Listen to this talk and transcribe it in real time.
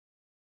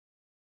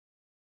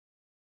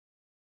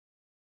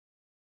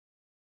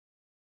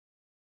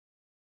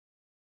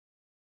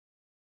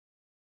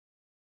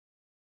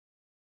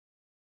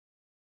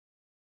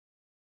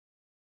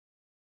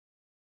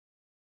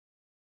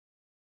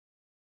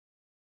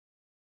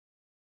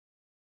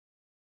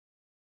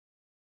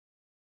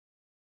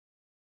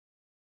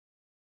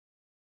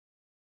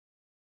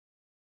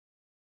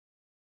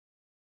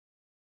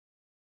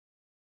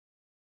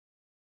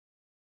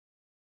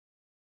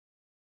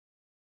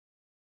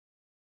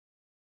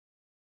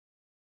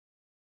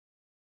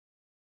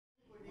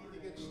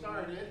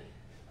started,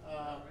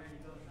 I'm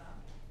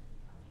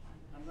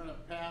going to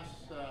pass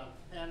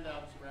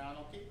handouts around.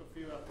 I'll keep a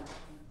few up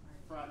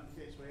front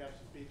in case we have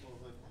some people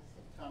that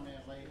come in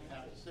late and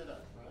have to sit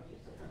up front.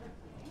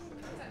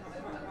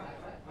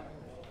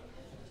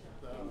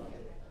 So,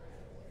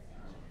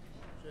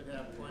 should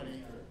have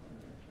plenty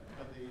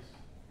of these.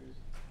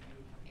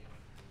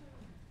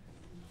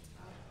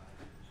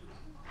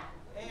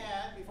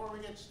 And before we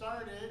get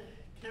started,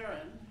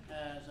 Karen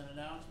has an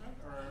announcement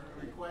or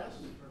a request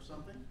or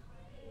something.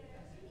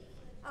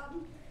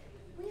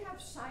 We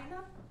have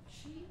sign-up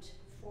sheet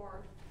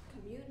for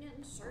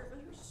communion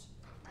service,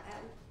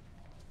 and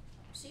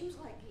it seems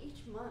like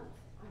each month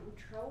I'm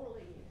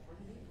trolling for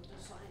people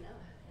to sign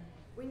up.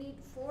 We need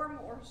 4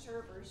 more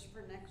servers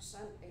for next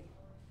Sunday,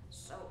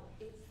 so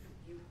if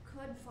you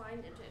could find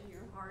it in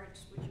your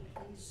hearts, would you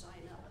please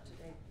sign up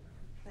today?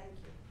 Thank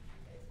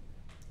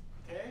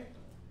you. Okay.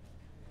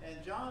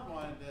 And John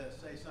wanted to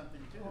say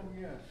something too. Oh,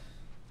 yes.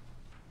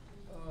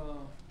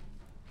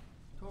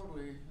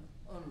 Totally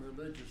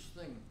unreligious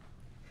thing.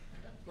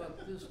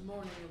 But this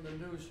morning in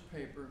the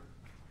newspaper,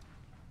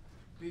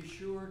 be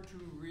sure to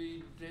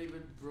read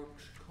David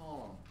Brooks'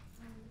 column.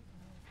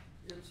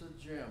 It's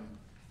a gem.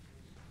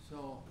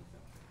 So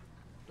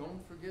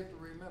don't forget to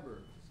remember.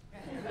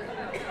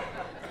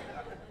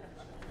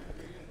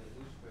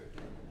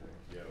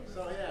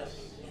 So yes,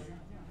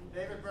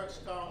 David Brooks'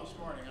 column this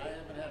morning. I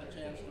haven't had a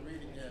chance to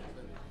read it yet,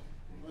 but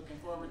looking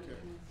forward to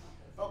it.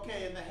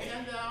 Okay, in the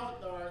handout,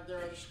 there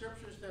are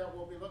scriptures that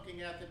we'll be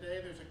looking at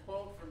today. There's a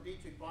quote from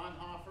Dietrich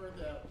Bonhoeffer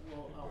that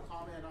I'll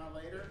comment on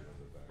later.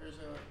 There's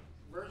a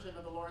version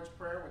of the Lord's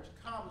Prayer which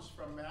comes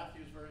from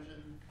Matthew's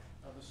version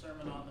of the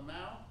Sermon on the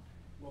Mount.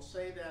 We'll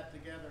say that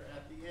together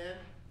at the end.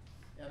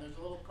 And there's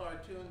a little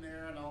cartoon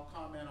there, and I'll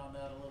comment on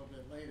that a little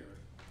bit later.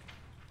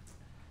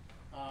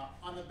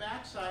 On the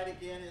back side,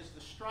 again, is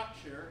the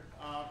structure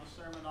of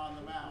the Sermon on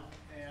the Mount.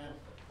 And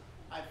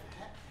I've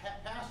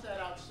passed that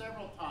out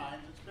several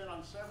times. It's been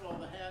on several of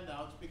the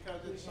handouts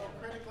because it's so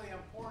critically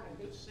important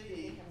to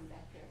see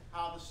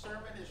how the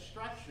sermon is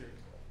structured.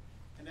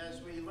 And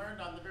as we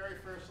learned on the very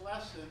first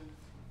lesson,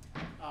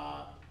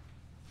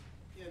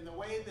 in the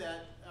way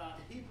that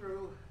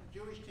Hebrew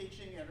Jewish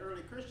teaching and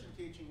early Christian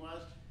teaching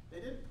was, they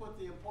didn't put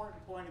the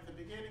important point at the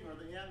beginning or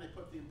the end, they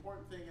put the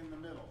important thing in the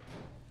middle.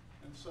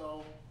 And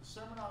so the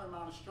Sermon on the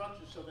Mount is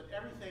structured so that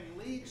everything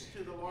leads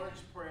to the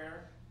Lord's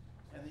Prayer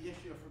and the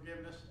issue of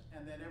forgiveness,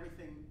 and then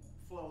everything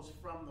flows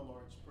from the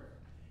Lord's Prayer.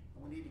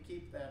 And we need to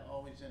keep that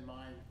always in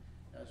mind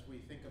as we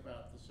think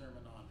about the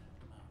Sermon on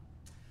the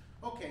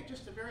Mount. Okay,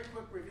 just a very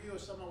quick review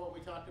of some of what we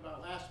talked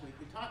about last week.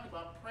 We talked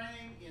about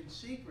praying in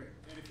secret.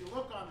 And if you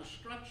look on the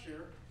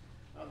structure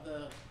of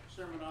the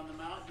Sermon on the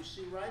Mount, you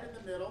see right in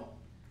the middle,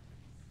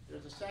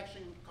 there's a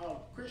section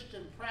called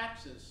Christian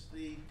Praxis,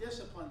 the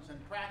disciplines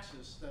and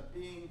praxis of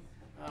being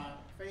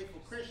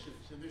faithful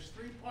Christians. And there's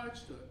 3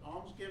 parts to it: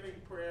 almsgiving,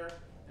 prayer,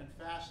 and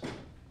fasting.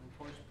 And of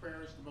course,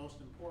 prayer is the most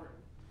important.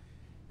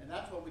 And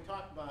that's what we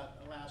talked about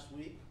last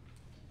week,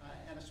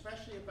 and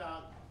especially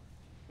about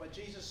what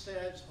Jesus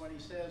says when he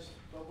says,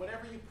 "But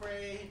whatever you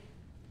pray,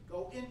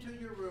 go into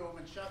your room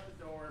and shut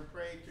the door and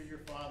pray to your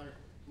Father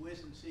who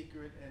is in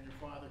secret, and your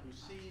Father who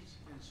sees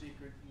in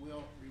secret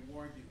will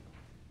reward you."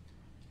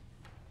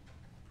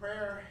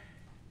 Prayer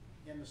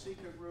in the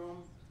secret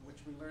room, which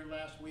we learned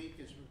last week,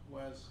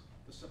 was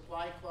the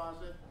supply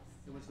closet.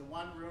 It was the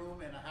one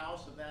room in a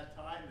house of that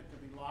time that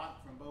could be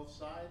locked from both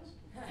sides.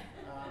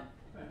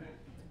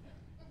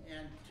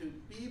 And to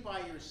be by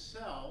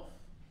yourself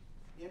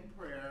in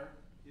prayer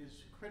is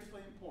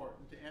critically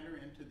important to enter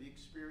into the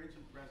experience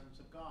and presence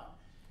of God.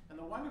 And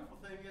the wonderful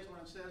thing is when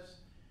it says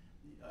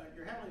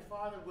your Heavenly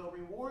Father will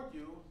reward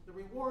you, the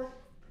reward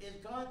is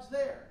God's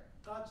there.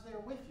 God's there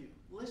with you,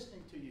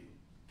 listening to you,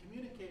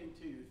 communicating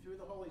to you through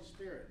the Holy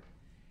Spirit.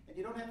 And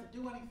you don't have to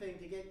do anything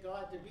to get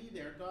God to be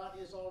there. God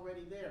is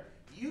already there.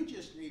 You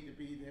just need to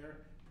be there,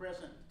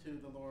 present to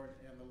the Lord,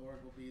 and the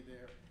Lord will be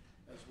there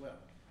as well.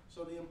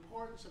 So the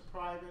importance of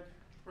private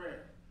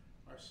prayer,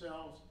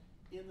 ourselves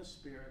in the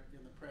Spirit,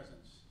 in the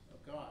presence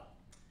of God.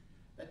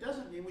 That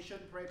doesn't mean we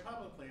shouldn't pray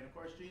publicly. And of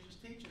course, Jesus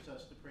teaches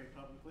us to pray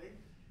publicly.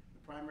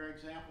 The primary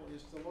example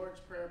is the Lord's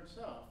Prayer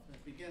himself.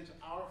 It begins,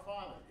 Our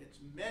Father. It's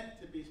meant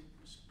to be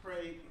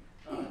prayed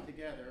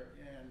together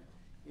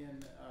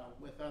and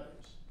with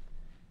others.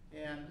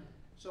 And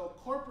so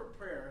corporate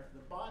prayer, the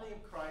body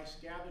of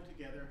Christ gathered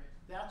together,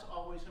 that's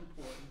always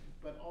important,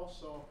 but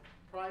also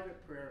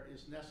private prayer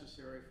is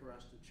necessary for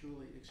us to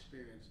truly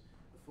experience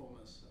the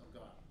fullness of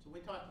God. So we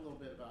talked a little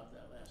bit about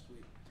that last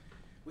week.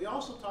 We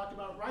also talked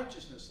about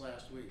righteousness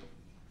last week.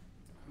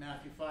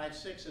 Matthew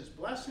 5:6 says,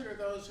 "Blessed are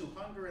those who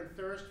hunger and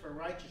thirst for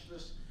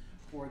righteousness,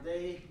 for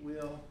they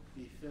will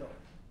be filled."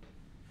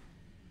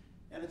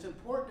 And it's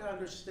important to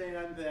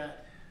understand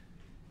that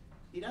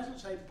he doesn't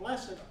say,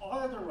 "Blessed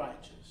are the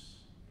righteous."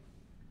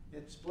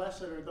 It's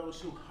blessed are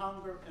those who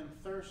hunger and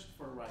thirst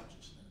for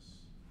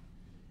righteousness.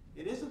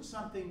 It isn't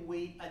something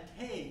we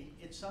attain,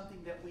 it's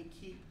something that we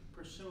keep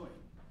pursuing.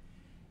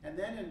 And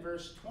then in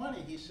verse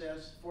 20 he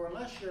says, for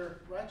unless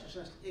your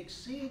righteousness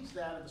exceeds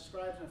that of the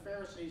scribes and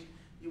Pharisees,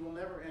 you will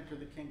never enter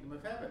the kingdom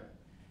of heaven.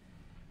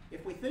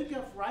 If we think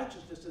of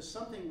righteousness as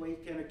something we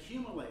can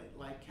accumulate,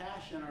 like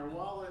cash in our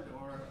wallet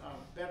or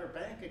a better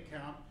bank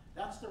account,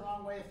 that's the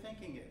wrong way of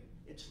thinking it.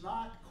 It's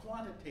not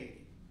quantitative.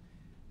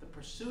 The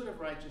pursuit of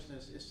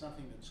righteousness is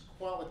something that's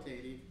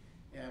qualitative,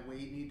 and we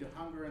need to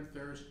hunger and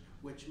thirst,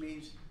 which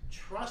means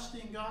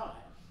trusting God.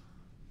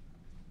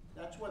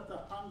 That's what the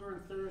hunger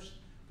and thirst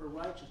for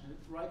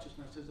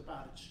righteousness is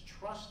about. It's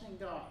trusting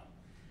God.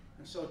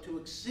 And so to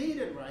exceed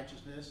in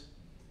righteousness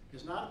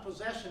is not a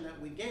possession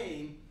that we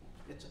gain,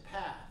 it's a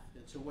path,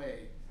 it's a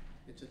way,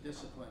 it's a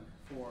discipline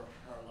for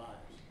our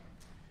lives.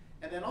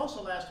 And then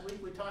also last week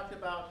we talked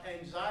about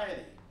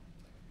anxiety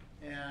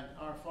and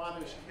our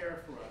Father's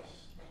care for us.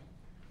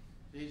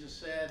 Jesus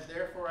said,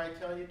 therefore I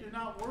tell you, do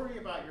not worry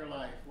about your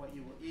life, what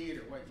you will eat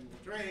or what you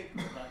will drink,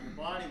 or about your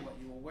body, what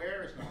you will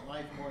wear. Is not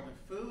life more than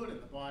food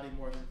and the body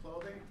more than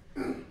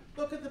clothing?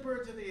 Look at the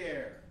birds of the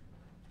air.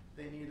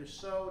 They neither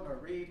sow nor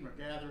reap nor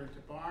gather into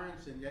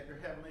barns, and yet your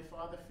heavenly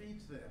Father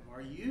feeds them.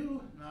 Are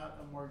you not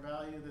of more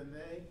value than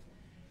they?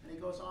 And he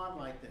goes on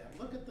like that.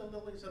 Look at the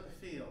lilies of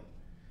the field.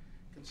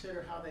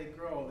 Consider how they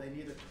grow. They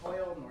neither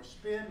toil nor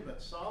spin,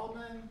 but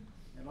Solomon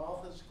in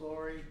all his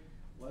glory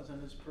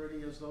wasn't as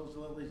pretty as those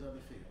lilies of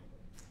the field.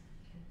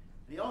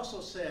 And he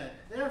also said,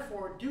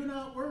 therefore do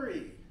not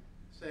worry,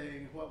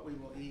 saying what we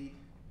will eat,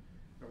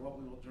 or what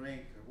we will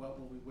drink, or what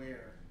will we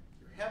wear.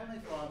 Your heavenly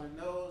Father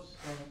knows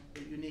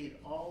that you need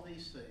all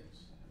these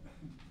things.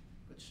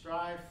 But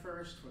strive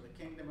first for the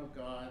kingdom of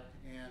God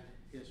and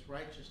his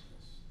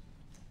righteousness.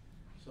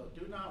 So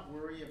do not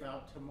worry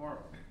about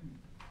tomorrow,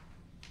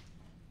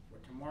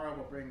 for tomorrow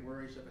will bring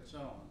worries of its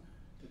own.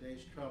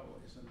 Today's trouble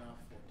is enough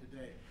for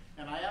today.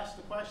 And I asked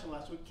the question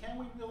last week, can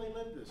we really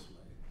live this way?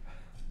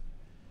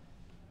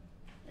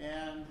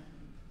 And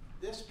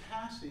this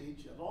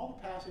passage, of all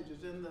the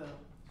passages in the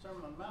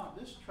Sermon on the Mount,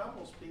 this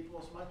troubles people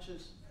as much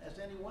as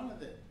any one of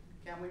them.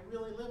 Can we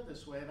really live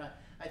this way? And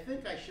I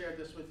think I shared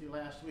this with you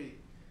last week.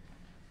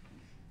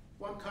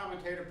 One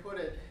commentator put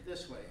it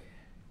this way.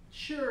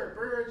 Sure,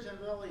 birds and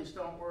lilies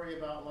don't worry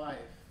about life,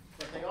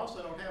 but they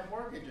also don't have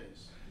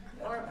mortgages,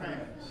 car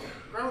payments,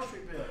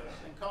 grocery bills,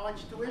 and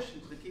college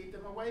tuitions to keep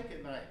them awake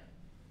at night.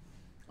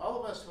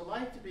 All of us would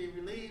like to be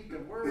relieved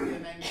of worry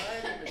and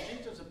anxiety, but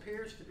Jesus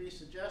appears to be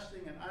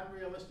suggesting an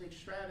unrealistic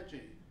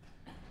strategy.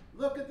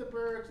 Look at the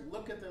birds,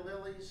 look at the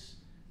lilies,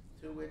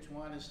 to which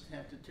one is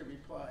tempted to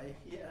reply,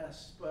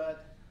 yes,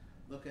 but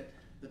look at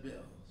the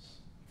bills.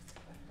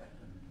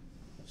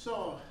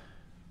 So,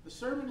 the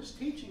sermon is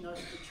teaching us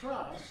to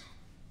trust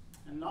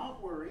and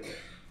not worry,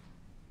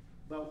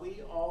 but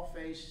we all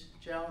face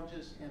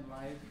challenges in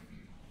life,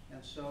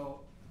 and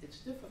so it's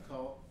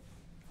difficult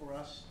for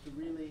us to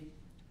really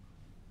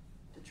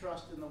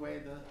trust in the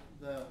way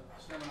the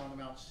Sermon on the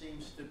Mount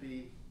seems to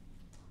be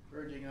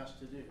urging us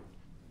to do.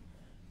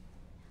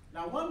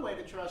 Now, one way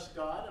to trust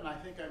God, and I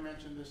think I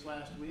mentioned this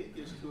last week,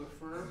 is to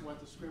affirm what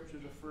the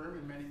Scriptures affirm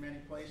in many, many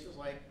places,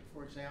 like,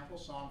 for example,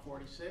 Psalm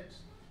 46.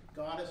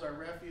 God is our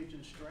refuge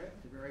and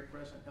strength, a very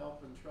present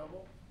help in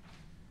trouble.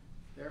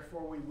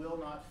 Therefore we will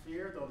not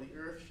fear, though the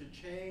earth should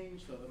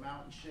change, though the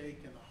mountains shake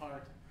in the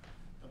heart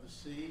of the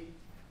sea.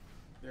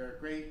 There are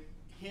great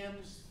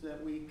hymns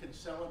that we can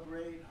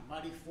celebrate. A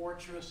mighty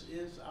fortress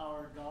is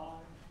our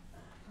God.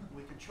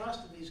 We can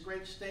trust in these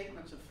great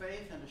statements of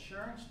faith and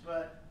assurance,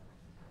 but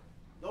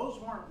those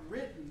weren't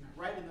written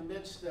right in the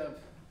midst of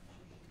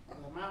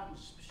the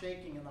mountains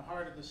shaking in the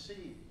heart of the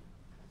sea.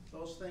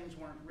 Those things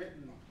weren't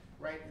written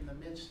right in the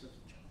midst of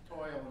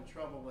toil and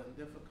trouble and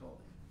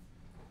difficulty.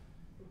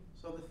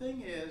 So the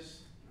thing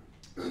is,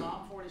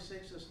 Psalm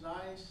 46 is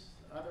nice,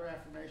 other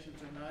affirmations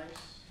are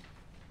nice,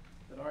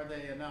 but are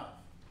they enough?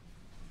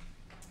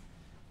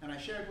 And I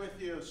shared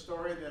with you a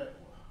story that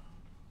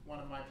one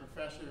of my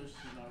professors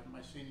in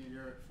my senior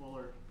year at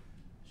Fuller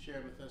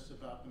shared with us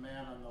about the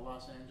man on the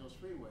Los Angeles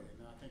freeway.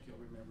 And I think you'll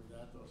remember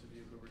that, those of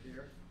you who were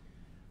here.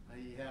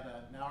 He had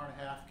an hour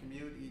and a half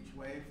commute each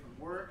way from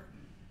work.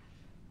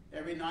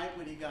 Every night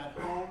when he got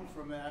home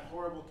from that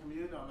horrible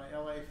commute on the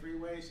LA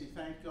freeways, he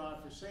thanked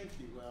God for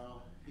safety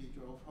while he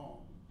drove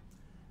home.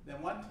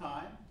 Then one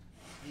time,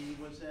 he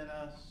was in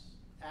an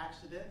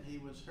accident. He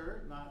was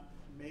hurt, not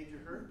major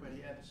hurt, but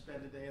he had to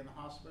spend a day in the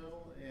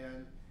hospital,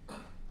 and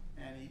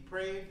he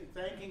prayed,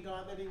 thanking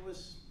God that he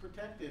was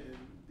protected and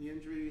the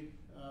injury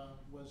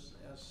was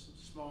as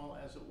small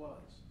as it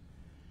was.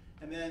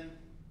 And then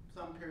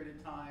some period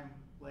of time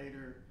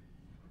later,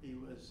 he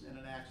was in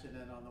an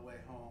accident on the way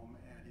home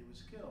and he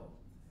was killed.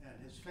 And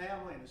his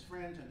family and his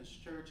friends and his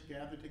church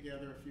gathered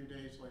together a few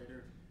days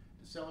later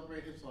to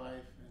celebrate his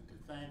life and to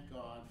thank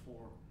God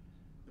for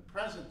the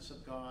presence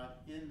of God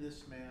in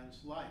this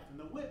man's life and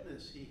the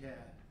witness he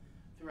had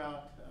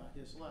throughout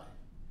his life.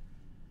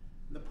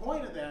 And the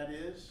point of that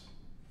is,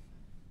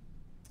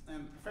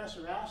 and the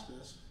professor asked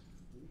us,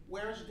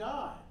 where's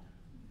God?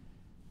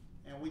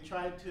 And we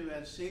tried to,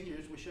 as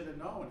seniors, we should have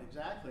known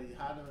exactly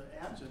how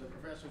to answer the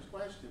professor's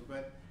question,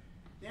 but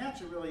the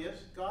answer really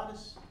is, God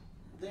is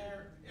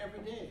there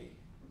every day.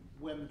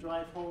 When the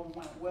drive home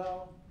went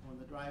well, when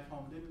the drive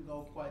home didn't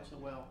go quite so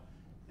well,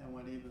 and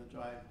when even the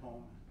drive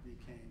home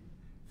became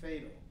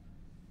fatal.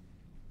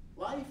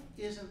 Life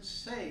isn't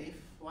safe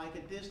like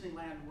a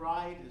Disneyland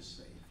ride is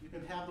safe. You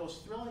can have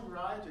those thrilling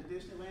rides at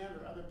Disneyland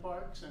or other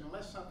parks, and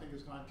unless something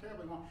has gone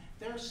terribly wrong,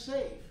 they're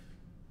safe.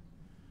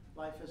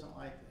 Life isn't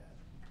like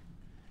that.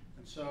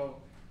 And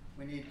so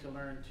we need to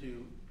learn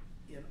to,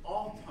 in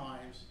all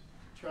times,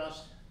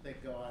 trust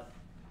that God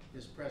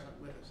is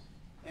present with us.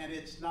 And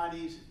it's not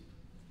easy.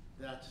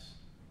 That's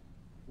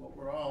what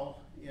we're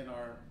all in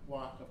our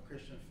walk of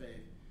Christian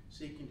faith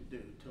seeking to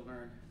do, to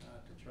learn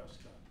to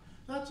trust God.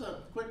 That's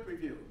a quick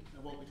review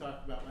of what we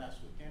talked about last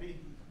week. Any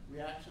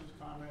reactions,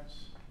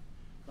 comments,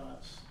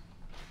 thoughts?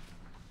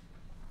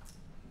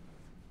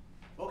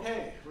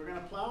 Okay, we're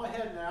going to plow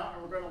ahead now,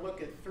 and we're going to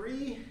look at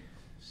 3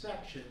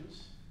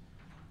 sections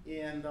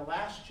in the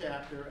last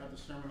chapter of the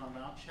Sermon on the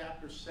Mount,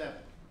 chapter 7.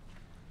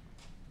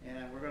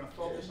 And we're going to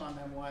focus on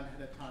them one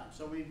at a time.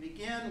 So we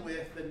begin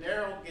with the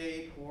narrow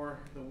gate or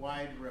the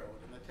wide road.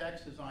 And the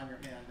text is on your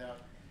handout,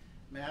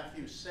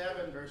 Matthew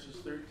 7, verses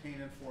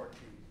 13 and 14.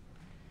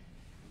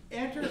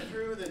 Enter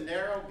through the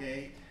narrow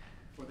gate,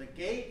 for the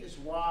gate is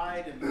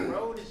wide and the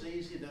road is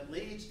easy that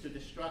leads to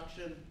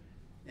destruction,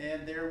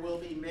 and there will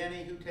be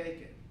many who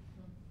take it.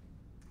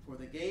 For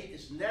the gate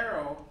is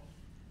narrow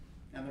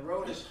and the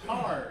road is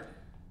hard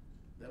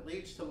that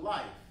leads to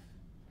life,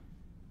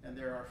 and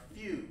there are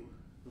few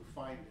who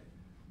find it.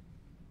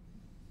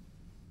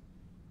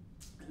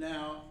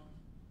 Now,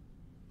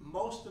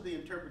 most of the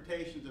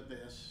interpretations of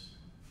this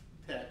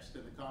text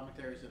and the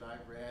commentaries that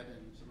I've read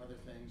and some other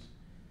things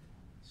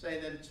say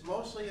that it's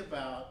mostly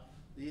about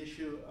the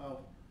issue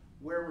of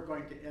where we're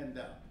going to end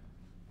up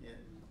in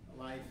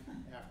life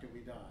after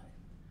we die.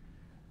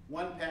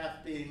 One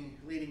path being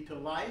leading to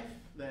life,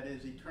 that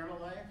is eternal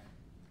life.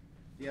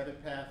 The other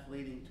path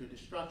leading to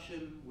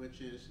destruction,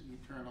 which is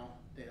eternal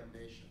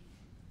damnation.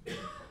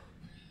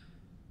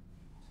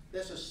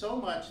 This is so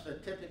much the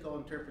typical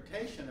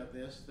interpretation of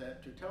this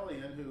that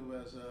Tertullian, who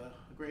was a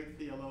great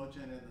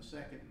theologian in the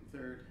 2nd and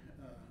 3rd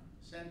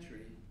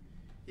century,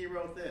 he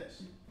wrote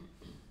this: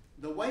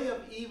 "The way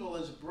of evil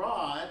is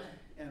broad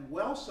and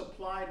well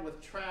supplied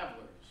with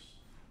travelers.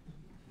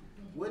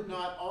 Would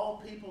not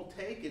all people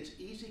take its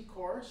easy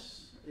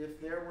course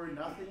if there were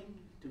nothing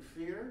to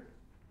fear?"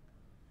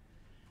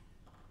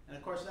 And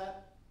of course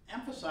that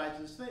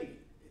emphasizes the thing.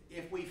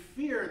 If we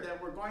fear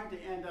that we're going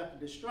to end up in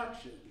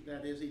destruction,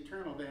 that is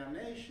eternal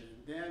damnation,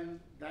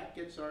 then that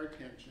gets our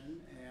attention,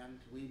 and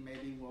we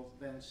maybe will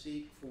then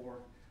seek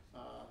for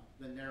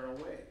the narrow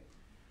way.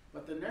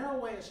 But the narrow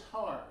way is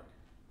hard,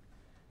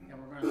 and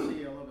we're going to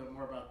see a little bit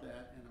more about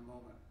that in a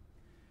moment.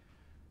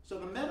 So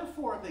the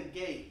metaphor of the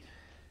gate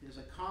is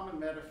a common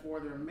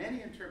metaphor. There are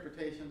many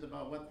interpretations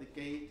about what the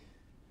gate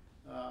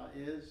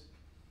is.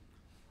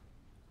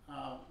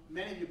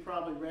 Many of you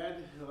probably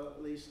read,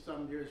 at least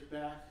some years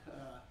back,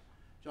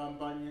 John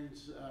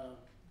Bunyan's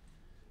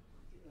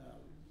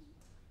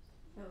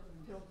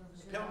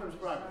Pilgrim's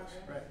Progress.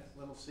 Right,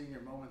 little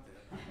senior moment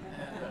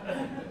there.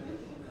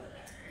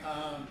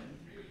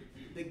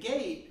 The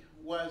gate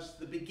was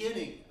the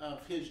beginning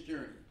of his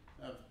journey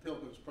of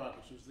Pilgrim's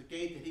Progress. It was the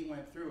gate that he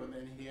went through, and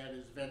then he had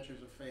his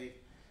ventures of faith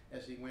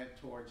as he went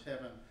towards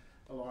heaven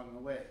along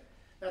the way.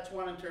 That's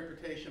one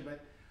interpretation,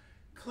 but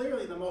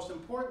clearly the most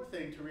important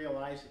thing to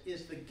realize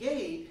is the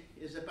gate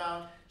is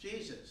about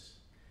Jesus.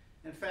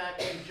 In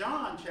fact, in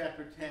John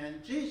chapter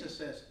 10, Jesus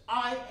says,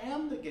 "I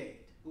am the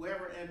gate.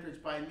 Whoever enters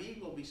by me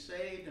will be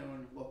saved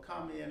and will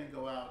come in and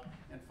go out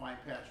and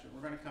find pasture."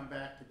 We're going to come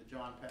back to the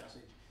John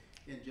passage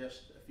in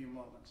just a few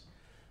moments.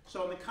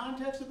 So in the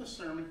context of the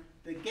sermon,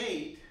 the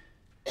gate,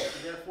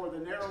 therefore the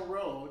narrow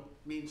road,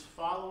 means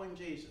following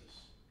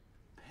Jesus,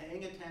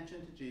 paying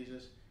attention to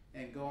Jesus,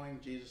 and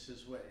going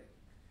Jesus' way.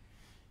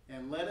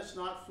 And let us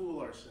not fool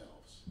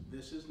ourselves.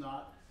 This is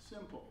not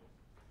simple.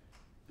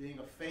 Being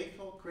a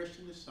faithful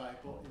Christian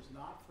disciple is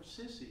not for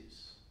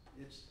sissies.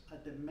 It's a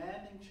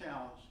demanding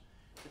challenge.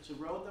 It's a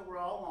road that we're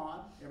all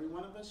on. Every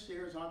one of us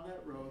here is on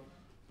that road,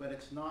 but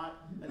it's not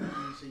an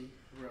easy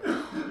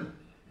road.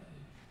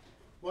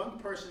 One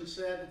person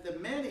said that the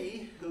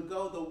many who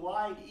go the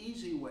wide,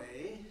 easy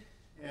way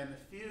and the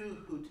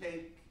few who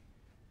take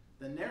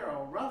the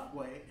narrow, rough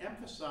way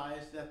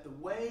emphasize that the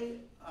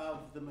way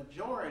of the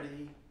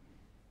majority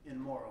in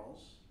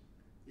morals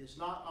is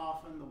not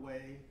often the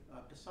way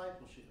of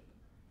discipleship.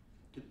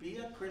 To be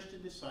a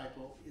Christian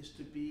disciple is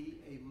to be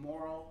a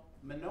moral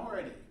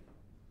minority.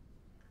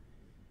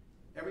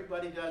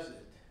 Everybody does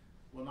it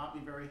will not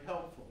be very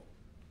helpful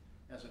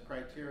as a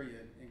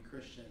criterion in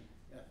Christian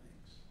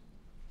ethics.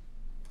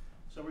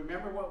 So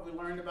remember what we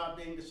learned about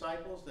being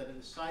disciples, that a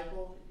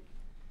disciple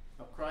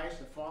of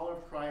Christ, a follower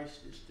of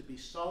Christ, is to be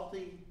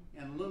salty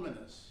and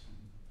luminous.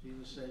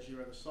 Jesus says,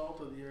 "You are the salt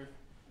of the earth,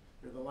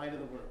 you're the light of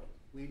the world."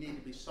 We need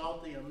to be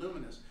salty and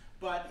luminous.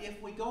 But if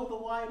we go the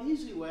wide,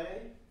 easy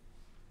way,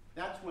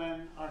 that's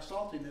when our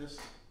saltiness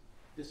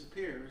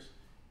disappears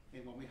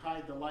and when we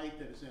hide the light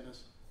that is in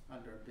us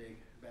under a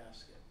big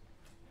basket.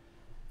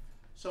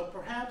 So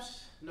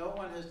perhaps no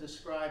one has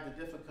described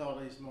the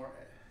difficulties more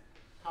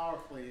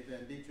powerfully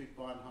than Dietrich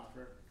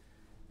Bonhoeffer,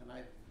 and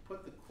I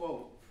put the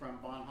quote from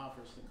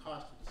Bonhoeffer's The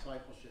Cost of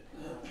Discipleship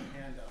on the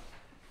handout.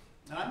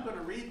 And I'm going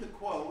to read the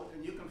quote,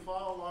 and you can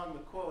follow along the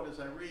quote as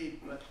I read,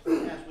 but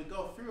as we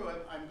go through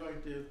it, I'm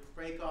going to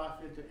break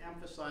off into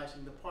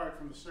emphasizing the part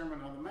from the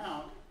Sermon on the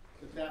Mount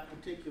that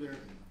particular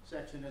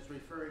section is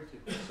referring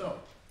to. So,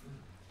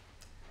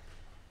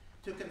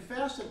 to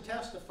confess and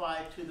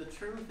testify to the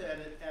truth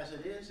as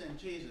it is in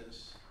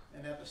Jesus,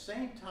 and at the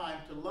same time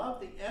to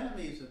love the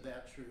enemies of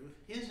that truth,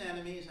 his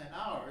enemies and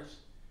ours,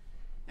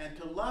 and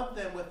to love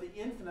them with the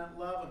infinite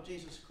love of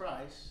Jesus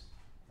Christ.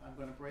 I'm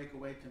going to break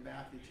away to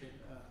Matthew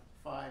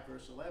 5,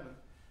 verse 11.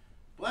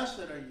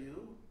 Blessed are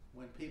you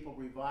when people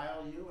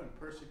revile you and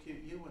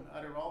persecute you and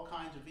utter all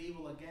kinds of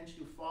evil against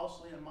you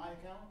falsely on my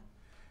account.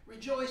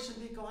 Rejoice and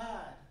be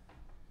glad,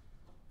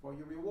 for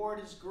your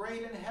reward is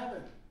great in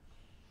heaven.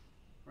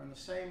 For in the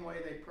same way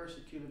they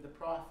persecuted the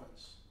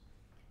prophets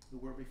who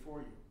were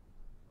before you.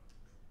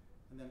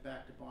 And then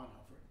back to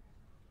Bonhoeffer.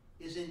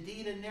 Is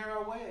indeed a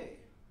narrow way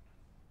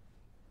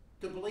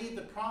to believe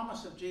the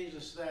promise of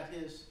Jesus that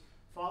his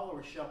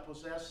followers shall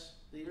possess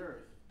the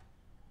earth.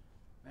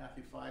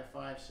 Matthew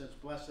 5:5 says,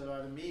 blessed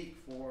are the meek,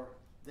 for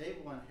they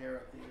will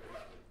inherit the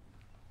earth.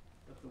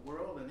 But the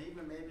world, and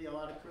even maybe a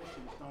lot of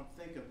Christians, don't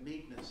think of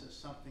meekness as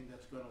something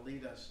that's going to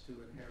lead us to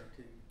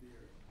inheriting the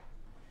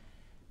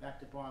earth. Back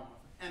to Bonhoeffer.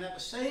 And at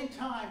the same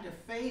time to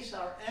face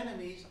our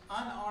enemies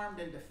unarmed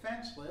and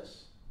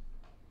defenseless.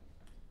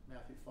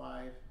 Matthew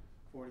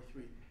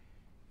 5:43.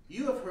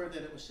 You have heard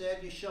that it was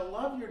said, you shall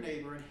love your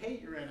neighbor and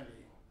hate your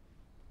enemy.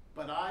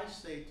 But I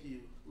say to you,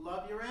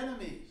 love your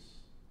enemies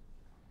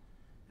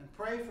and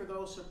pray for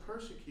those who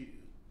persecute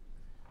you,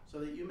 so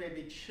that you may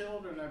be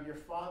children of your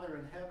Father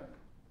in heaven.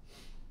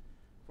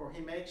 For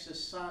he makes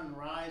his sun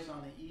rise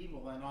on the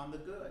evil and on the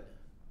good,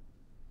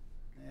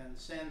 and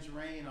sends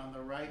rain on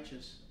the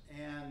righteous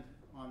and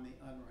on the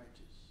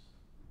unrighteous.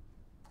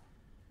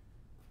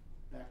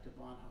 Back to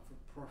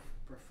Bonhoeffer.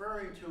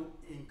 Preferring to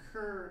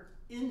incur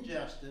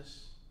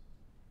injustice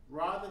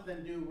rather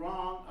than do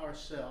wrong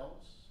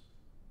ourselves.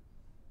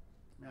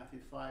 Matthew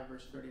 5,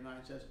 verse 39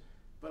 says,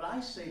 but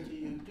I say to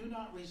you, do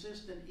not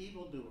resist an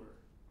evildoer.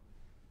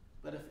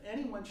 But if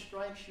anyone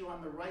strikes you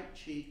on the right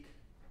cheek,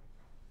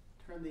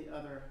 turn the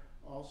other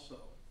also.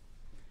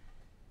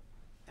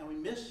 And we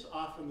miss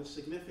often the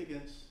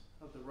significance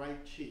of the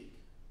right cheek.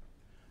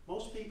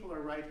 Most people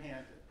are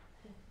right-handed.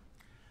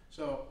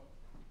 So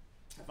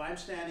if I'm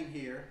standing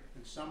here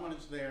and someone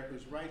is there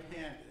who's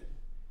right-handed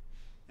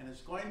and is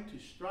going to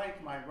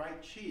strike my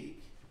right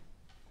cheek,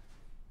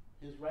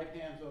 his right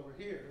hand's over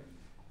here,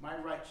 my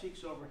right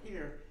cheek's over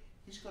here,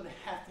 he's going to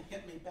have to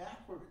hit me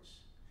backwards.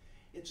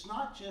 It's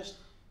not just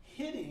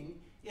hitting,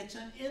 it's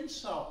an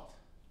insult.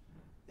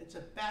 It's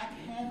a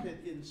backhanded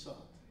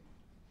insult.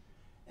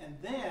 And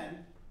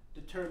then,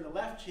 to turn the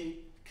left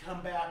cheek,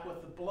 come back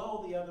with the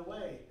blow the other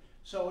way.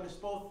 So it is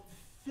both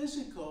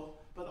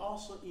physical, but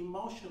also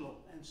emotional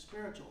and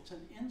spiritual. It's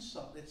an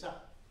insult. It's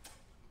a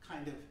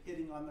kind of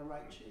hitting on the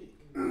right cheek.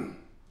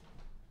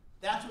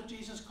 That's what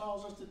Jesus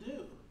calls us to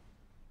do.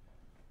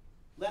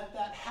 Let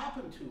that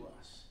happen to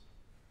us.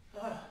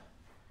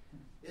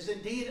 Is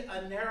indeed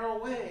a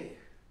narrow way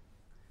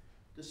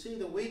to see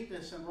the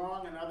weakness and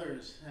wrong in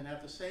others, and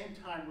at the same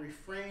time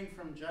refrain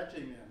from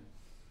judging them.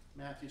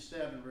 Matthew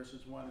 7,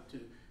 verses 1 and 2.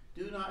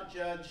 Do not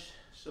judge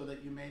so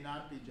that you may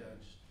not be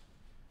judged.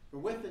 For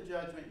with the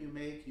judgment you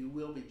make, you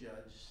will be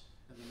judged,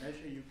 and the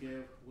measure you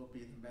give will be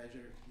the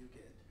measure you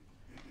get.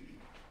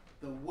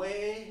 The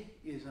way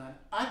is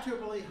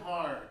unutterably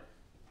hard,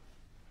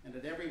 and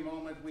at every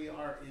moment we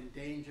are in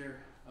danger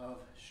of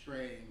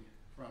straying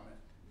from it.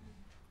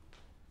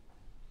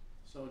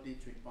 So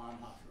Dietrich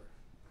Bonhoeffer,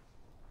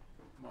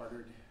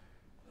 martyred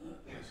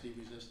as he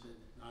resisted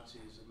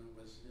Nazism and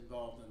was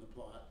involved in the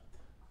plot,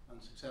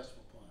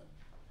 unsuccessful plot,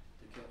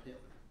 to kill Hitler.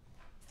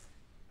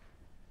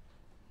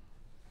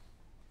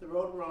 The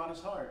road we're on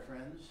is hard,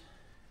 friends.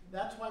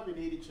 That's why we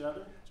need each other.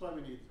 That's why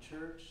we need the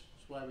church.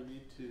 That's why we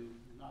need to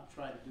not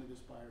try to do this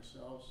by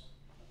ourselves.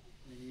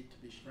 We need to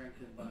be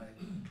strengthened by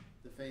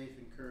the faith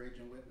and courage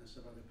and witness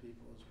of other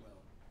people as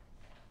well.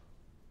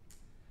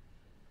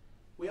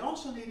 We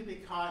also need to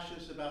be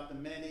cautious about the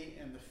many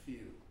and the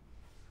few,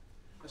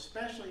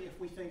 especially if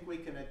we think we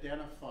can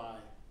identify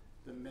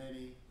the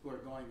many who are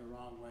going the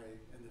wrong way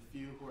and the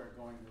few who are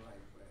going the right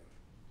way.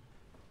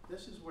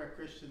 This is where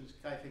Christians,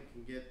 I think,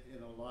 can get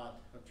in a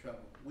lot of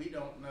trouble. We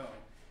don't know.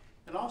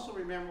 And also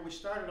remember, we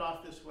started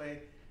off this way,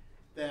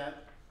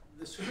 that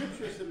the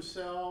scriptures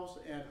themselves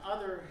and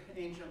other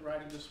ancient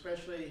writings,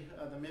 especially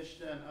the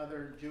Mishnah and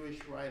other Jewish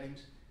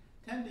writings,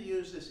 tend to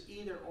use this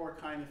either-or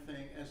kind of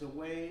thing as a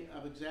way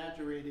of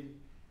exaggerating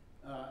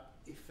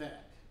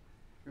effect.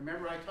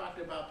 Remember I talked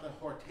about the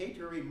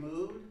hortatory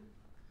mood,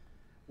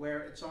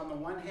 where it's on the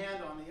one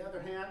hand, on the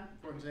other hand.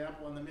 For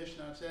example, in the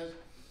Mishnah it says,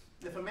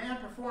 if a man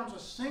performs a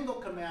single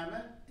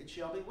commandment, it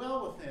shall be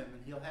well with him,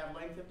 and he'll have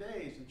length of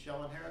days, and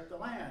shall inherit the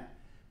land.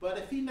 But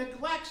if he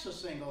neglects a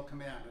single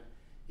commandment,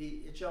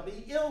 It shall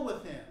be ill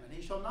with him, and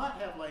he shall not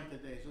have length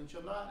of days, and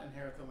shall not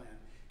inherit the land.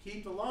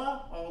 Keep the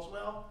law, all is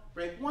well.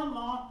 Break one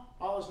law,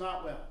 all is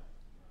not well.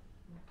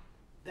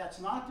 That's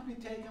not to be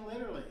taken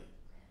literally.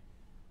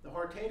 The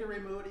hortatory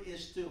mood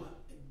is to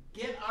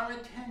get our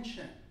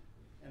attention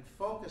and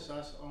focus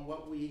us on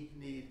what we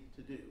need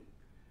to do.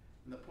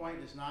 And the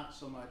point is not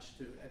so much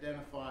to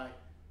identify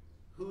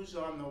who's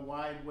on the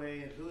wide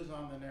way and who's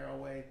on the narrow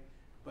way,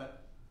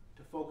 but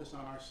to focus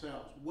on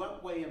ourselves.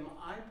 What way am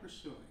I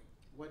pursuing?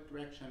 What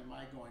direction am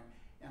I going?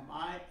 Am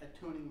I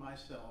attuning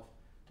myself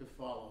to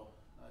follow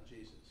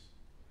Jesus?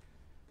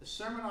 The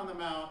Sermon on the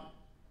Mount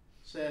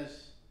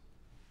says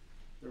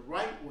the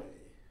right way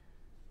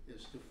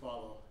is to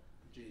follow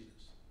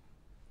Jesus.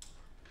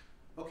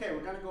 Okay,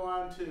 we're going to go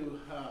on to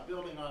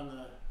building on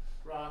the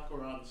rock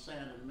or on the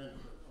sand in a minute.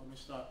 Let me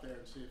stop there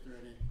and see if there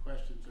are any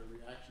questions or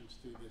reactions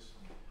to this.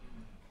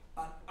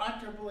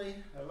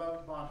 Unutterably, I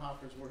love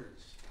Bonhoeffer's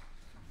words,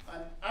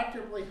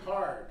 unutterably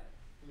hard.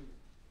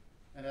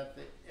 And at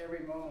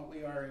every moment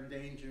we are in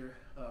danger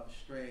of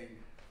straying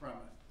from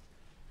it.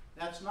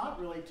 That's not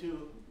really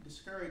to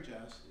discourage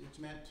us. It's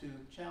meant to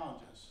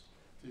challenge us,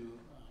 to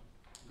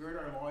gird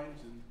our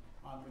loins, and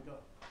on we go.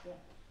 Yeah.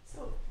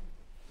 So,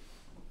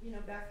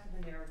 back to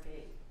the narrow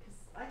gate, because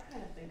I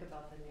kind of think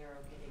about the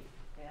narrow gate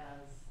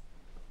as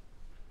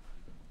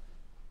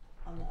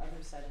on the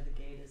other side of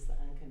the gate is the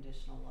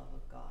unconditional love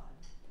of God.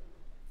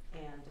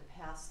 And to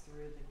pass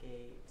through the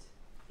gate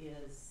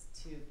is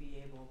to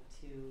be able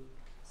to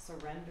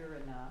surrender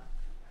enough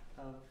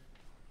of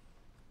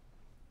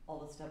all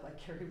the stuff I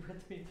carry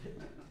with me that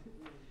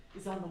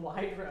is on the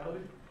wide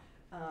road,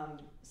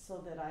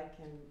 so that I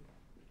can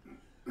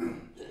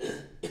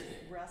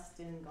rest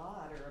in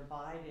God or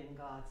abide in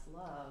God's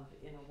love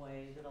in a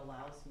way that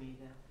allows me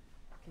to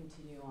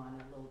continue on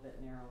a little bit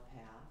narrow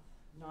path,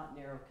 not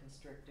narrow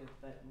constrictive,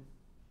 but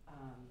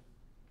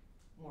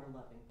more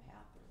loving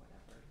path or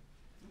whatever.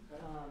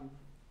 Okay.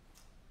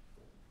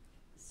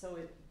 So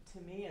to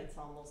me it's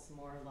almost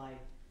more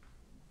like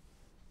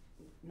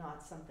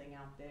not something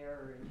out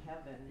there or in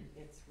heaven,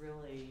 it's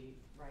really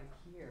right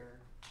here.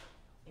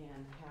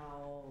 And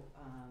how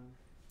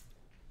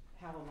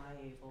am I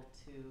able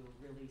to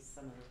release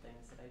some of the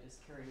things that I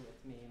just carry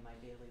with me in my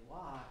daily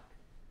walk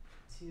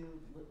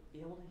to be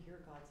able to hear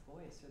God's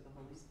voice or the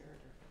Holy Spirit?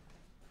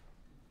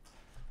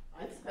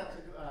 I think that's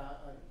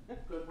a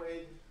good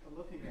way of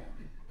looking at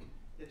it.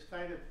 It's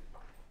kind of,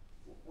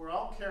 we're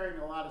all carrying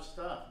a lot of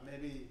stuff,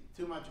 maybe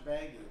too much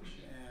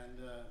baggage, and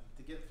to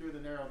get through the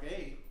narrow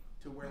gate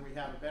to where we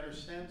have a better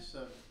sense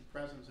of the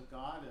presence of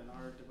God and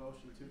our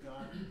devotion to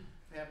God,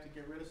 we have to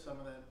get rid of some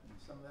of that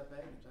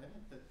baggage. I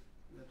think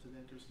that's an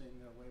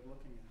interesting way of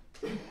looking at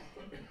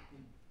it.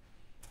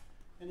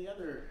 Any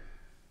other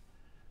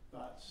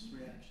thoughts,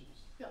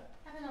 reactions? Yeah.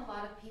 Haven't a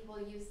lot of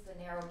people use the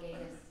narrow gate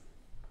as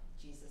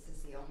Jesus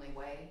is the only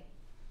way?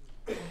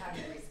 How do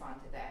you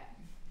respond to that?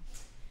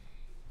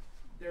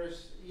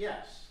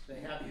 Yes, they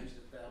have used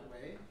it that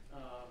way.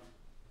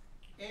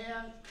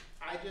 And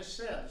I just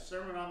said, the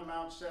Sermon on the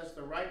Mount says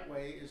the right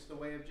way is the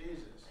way of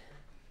Jesus.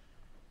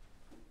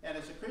 And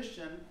as a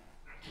Christian,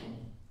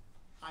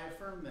 I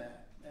affirm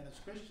that. And as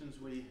Christians,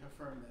 we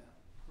affirm that.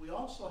 We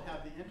also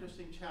have the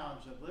interesting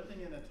challenge of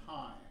living in a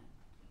time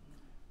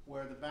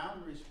where the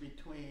boundaries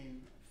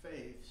between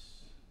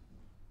faiths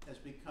has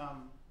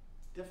become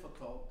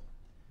difficult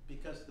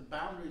because the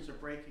boundaries are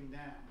breaking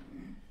down.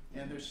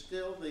 And there's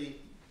still the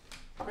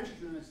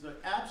Christian is the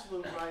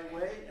absolute right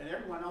way, and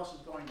everyone else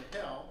is going to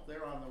hell.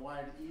 They're on the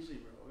wide, easy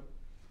road.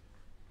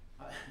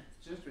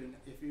 It's interesting.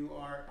 If you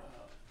are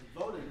a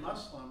devoted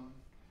Muslim,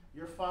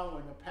 you're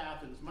following a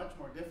path that is much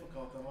more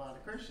difficult than a lot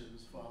of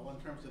Christians follow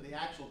in terms of the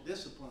actual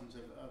disciplines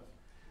of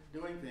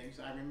doing things.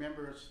 I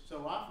remember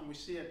so often we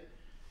see it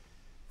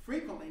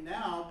frequently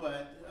now,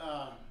 but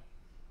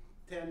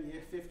 10,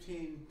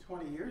 15,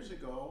 20 years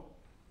ago,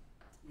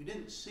 you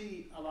didn't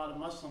see a lot of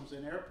Muslims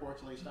in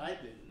airports, at least I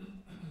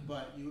didn't,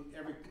 but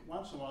every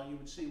once in a while you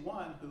would see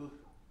one who,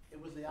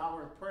 it was the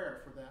hour of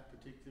prayer for that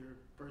particular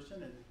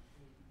person, and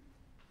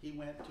he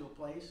went to a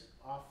place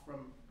off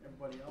from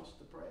everybody else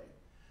to pray.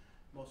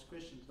 Most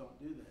Christians don't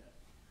do that.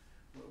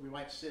 We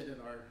might sit in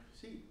our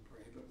seat and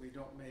pray, but we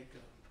don't make a...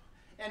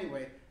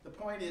 Anyway, the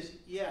point is,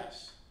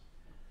 yes.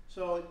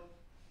 So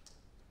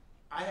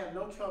I have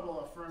no trouble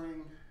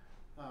affirming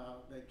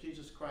that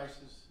Jesus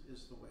Christ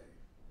is the way.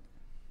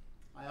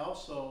 I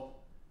also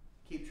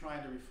keep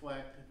trying to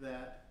reflect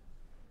that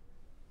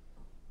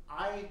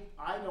I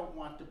don't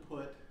want to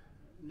put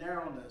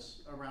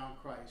narrowness around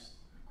Christ.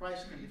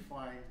 Christ can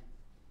define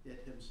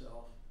it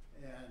himself,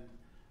 and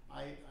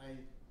I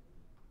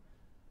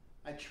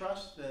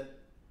trust that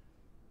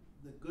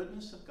the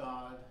goodness of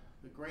God,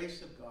 the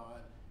grace of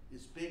God,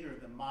 is bigger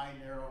than my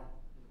narrow,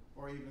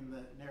 or even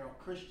the narrow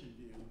Christian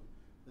view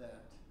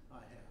that I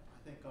have. I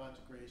think God's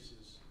grace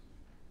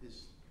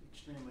is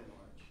extremely large.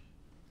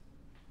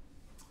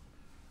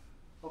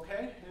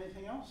 Okay,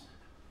 anything else?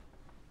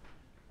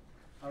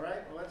 All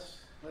right, well,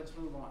 let's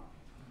move on.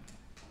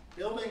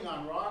 Building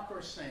on rock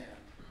or sand.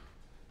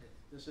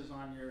 This is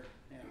on your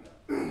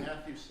handout.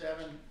 Matthew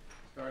 7,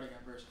 starting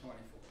at verse 24.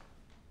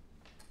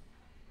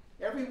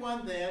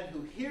 Everyone then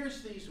who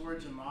hears these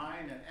words of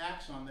mine and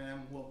acts on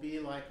them will be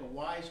like a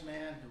wise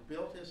man who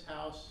built his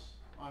house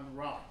on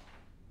rock.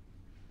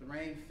 The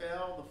rain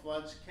fell, the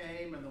floods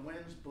came, and the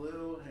winds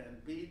blew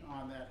and beat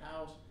on that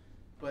house,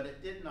 but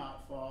it did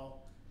not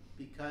fall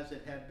because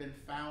it had been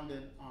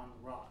founded on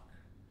rock.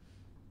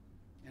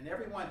 And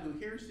everyone who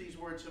hears these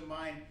words of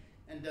mine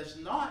and does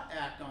not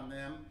act on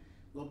them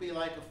will be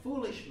like a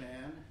foolish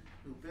man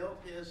who built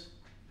his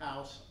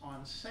house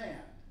on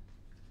sand.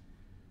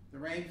 The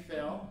rain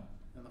fell,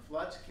 and the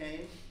floods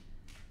came,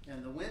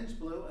 and the winds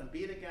blew and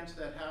beat against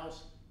that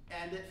house,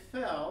 and it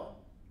fell,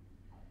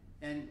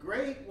 and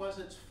great was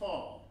its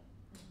fall.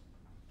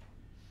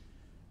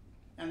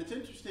 And it's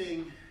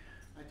interesting,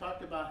 I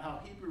talked about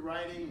how Hebrew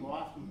writing will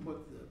often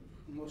put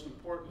the most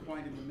important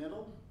point in the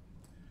middle,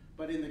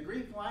 but in the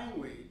Greek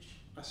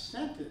language, a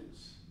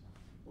sentence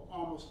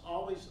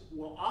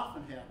will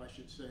often have, I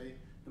should say,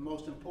 the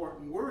most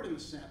important word in the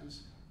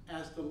sentence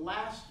as the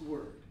last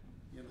word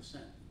in the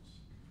sentence.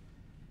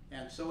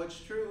 And so it's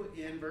true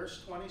in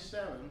verse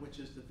 27, which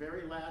is the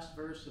very last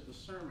verse of the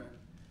sermon.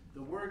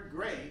 The word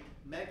great,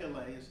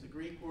 megale is the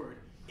Greek word.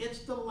 It's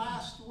the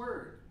last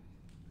word.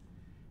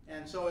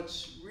 And so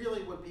it's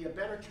really would be a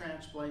better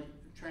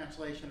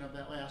translation of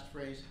that last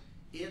phrase.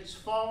 Its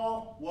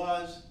fall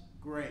was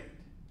great.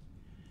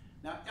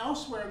 Now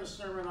elsewhere in the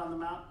Sermon on the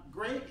Mount,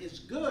 great is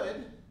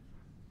good,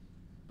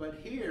 but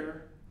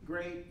here,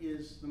 great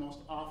is the most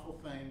awful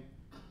thing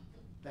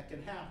that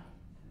can happen.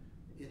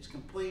 It's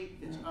complete,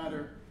 it's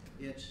utter,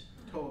 it's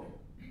total.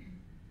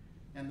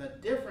 And the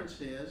difference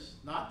is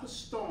not the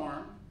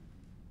storm,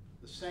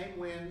 the same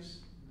winds,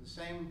 the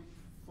same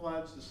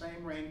floods, the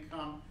same rain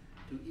come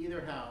to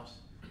either house.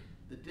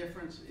 The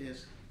difference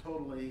is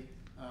totally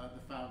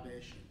the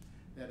foundation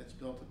that it's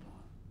built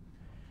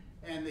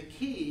upon. And the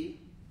key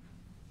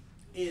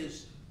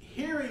is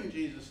hearing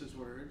Jesus'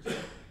 words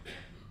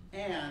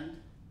and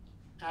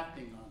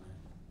acting on them.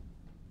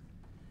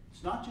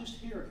 It's not just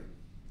hearing,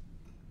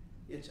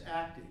 it's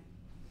acting.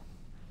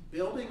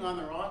 Building on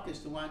the rock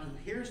is the one who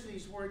hears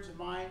these words of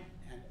mine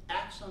and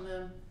acts on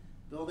them.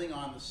 Building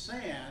on the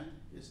sand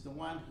is the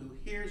one who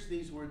hears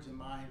these words of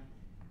mine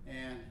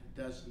and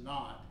does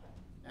not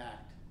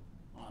act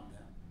on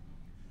them.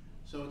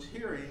 So it's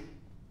hearing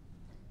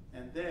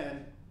and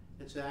then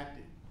it's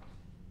acting.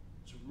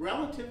 It's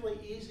relatively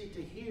easy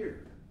to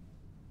hear.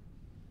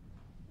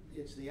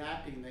 It's the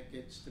acting that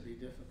gets to be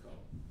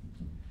difficult.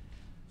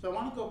 So I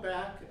want to go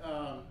back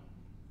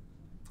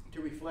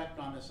to reflect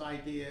on this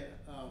idea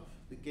of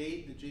the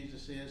gate that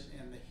Jesus is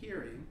and the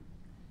hearing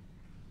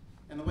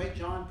and the way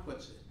John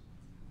puts it.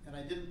 And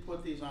I didn't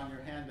put these on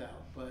your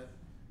handout, but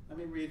let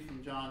me read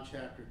from John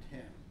chapter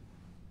 10.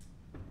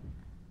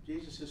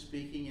 Jesus is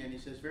speaking and he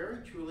says, "Very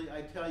truly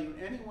I tell you,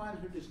 anyone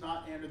who does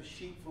not enter the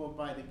sheepfold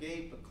by the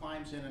gate but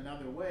climbs in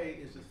another way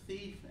is a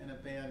thief and a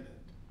bandit.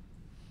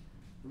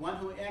 The one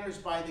who enters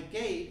by the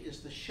gate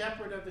is the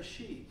shepherd of the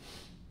sheep.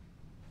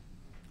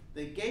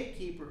 The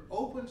gatekeeper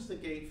opens the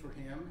gate for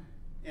him,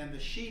 and the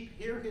sheep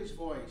hear his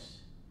voice.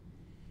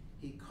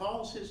 He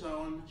calls his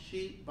own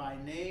sheep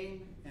by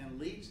name and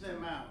leads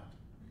them out.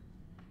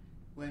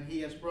 When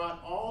he has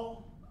brought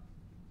all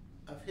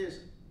of his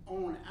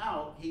own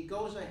out, he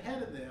goes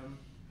ahead of them,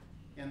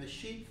 and the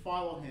sheep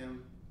follow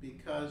him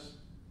because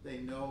they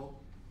know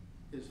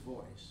his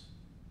voice."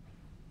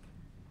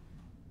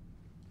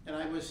 And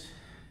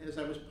as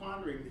I was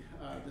pondering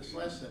this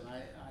lesson,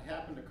 I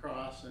happened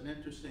across an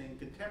interesting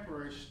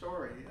contemporary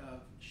story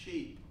of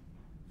sheep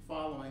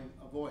following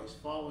a voice,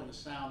 following a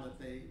sound that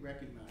they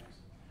recognize.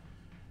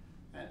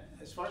 And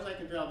as far as I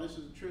can tell, this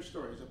is a true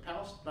story. It's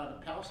about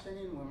a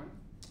Palestinian woman.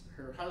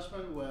 Her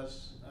husband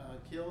was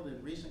killed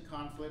in recent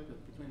conflict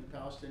between the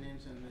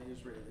Palestinians and the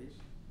Israelis.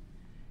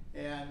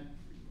 And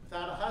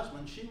without a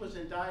husband, she was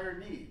in dire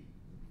need,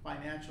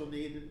 financial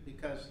need,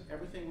 because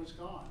everything was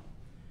gone.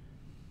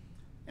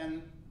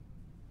 And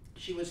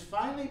she was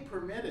finally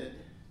permitted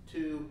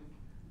to,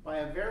 by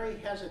a very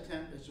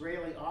hesitant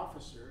Israeli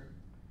officer,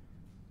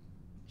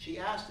 she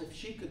asked if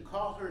she could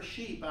call her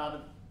sheep out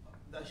of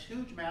the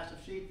huge mass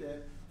of sheep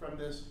from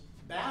this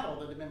battle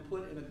that had been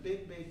put in a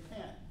big, big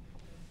pen.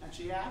 And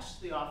she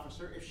asked the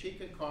officer if she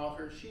could call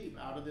her sheep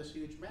out of this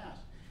huge mass.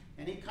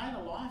 And he kind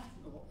of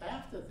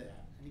laughed at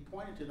that. And he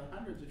pointed to the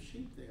hundreds of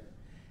sheep there.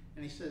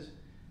 And he says,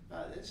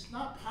 it's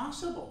not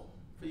possible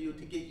for you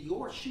to get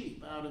your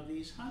sheep out of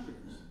these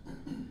hundreds.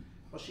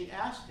 Well, she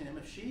asked him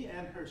if she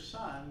and her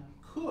son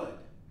could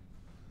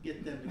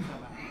get them to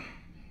come out.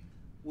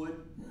 Would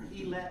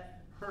he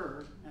let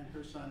her and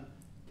her son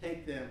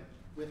take them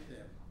with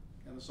them?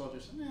 And the soldier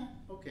said,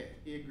 okay,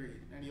 he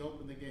agreed. And he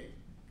opened the gate.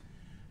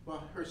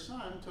 Well, her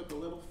son took a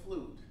little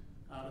flute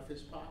out of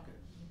his pocket.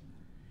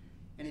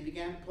 And he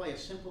began to play a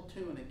simple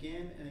tune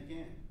again and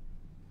again.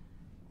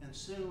 And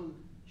soon,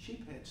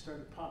 sheepheads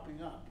started popping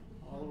up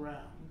all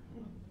around.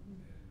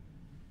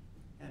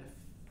 And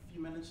a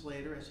few minutes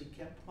later, as he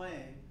kept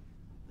playing,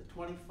 the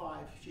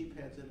 25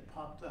 sheepheads that had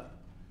popped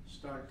up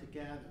started to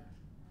gather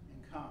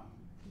and come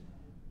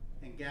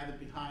and gathered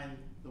behind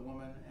the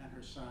woman and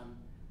her son,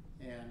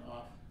 and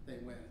off they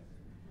went.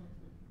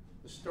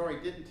 The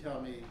story didn't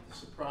tell me the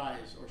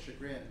surprise or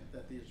chagrin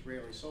that the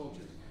Israeli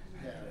soldiers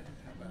had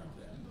about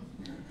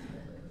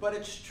that. But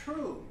it's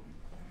true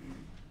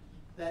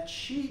that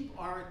sheep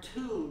are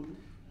attuned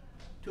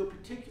to a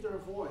particular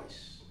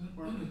voice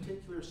or a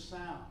particular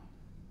sound.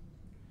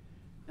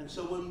 And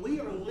so when we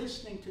are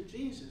listening to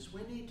Jesus,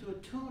 we need to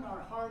attune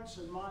our hearts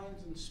and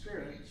minds and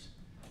spirits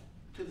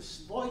to the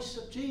voice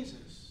of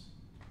Jesus,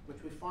 which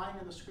we find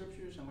in the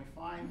scriptures and we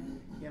find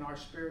in our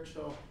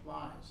spiritual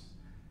lives.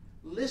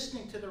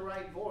 Listening to the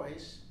right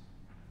voice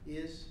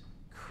is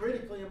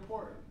critically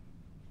important.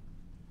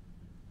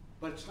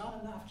 But it's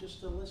not enough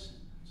just to listen.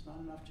 It's not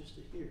enough just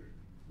to hear.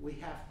 We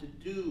have to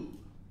do.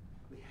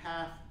 We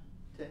have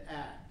to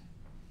act.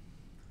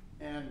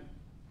 And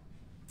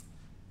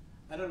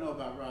I don't know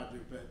about Roger,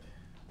 but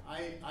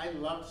I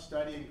loved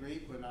studying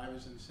Greek when I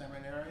was in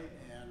seminary,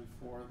 and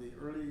for the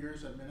early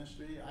years of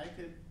ministry, I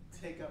could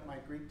take up my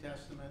Greek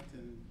Testament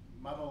and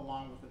muddle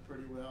along with it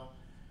pretty well.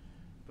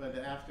 But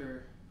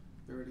after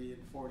 30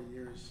 and 40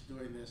 years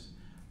doing this,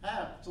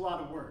 it's a lot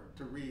of work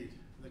to read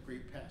the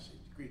Greek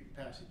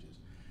passages.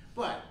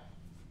 But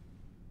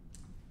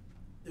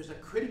there's a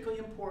critically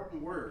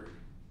important word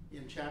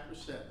in chapter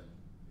 7.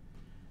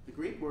 The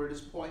Greek word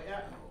is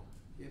poieo.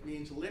 It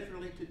means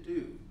literally to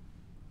do.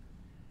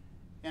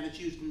 And it's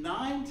used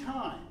 9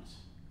 times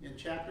in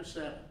chapter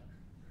 7.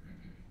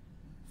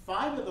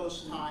 5 of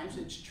those times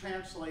it's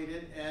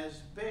translated as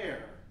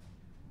bear.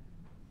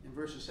 In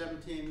verses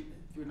 17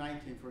 through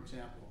 19, for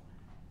example.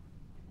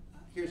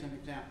 Here's an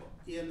example.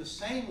 In the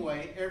same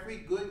way, every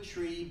good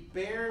tree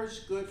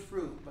bears good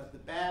fruit, but the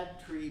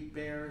bad tree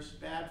bears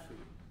bad fruit.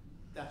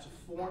 That's a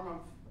form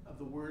of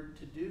the word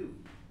to do.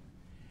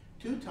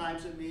 2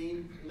 times it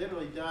means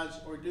literally does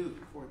or do.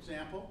 For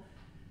example,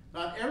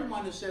 not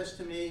everyone who says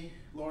to me,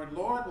 Lord,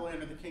 Lord, will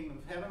enter the kingdom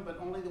of heaven, but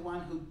only the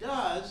one who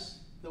does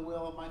the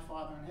will of my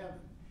Father in heaven.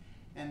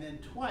 And then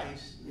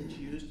twice it's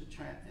used, the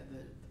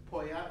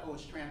poieo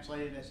is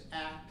translated as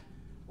act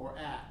or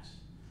acts.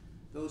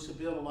 Those who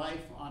build a life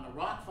on a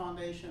rock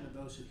foundation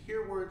are those who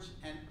hear words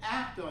and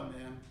act on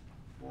them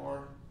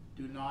or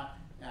do not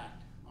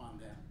act on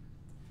them.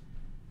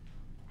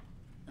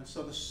 And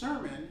so the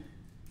sermon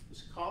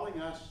is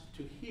calling us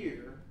to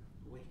hear.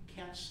 We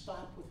can't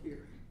stop with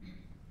hearing.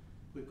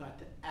 We've got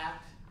to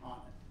act on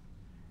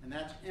it. And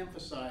that's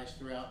emphasized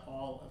throughout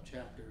all of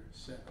chapter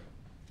 7.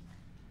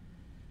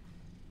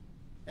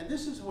 And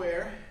this is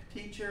where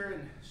teacher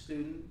and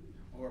student,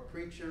 or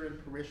preacher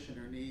and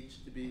parishioner, needs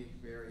to be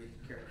very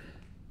careful.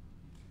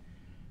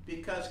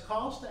 Because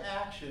calls to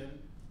action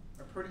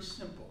are pretty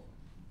simple.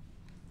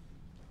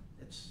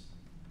 It's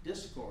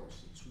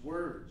discourse, it's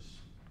words,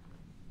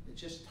 it's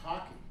just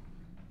talking.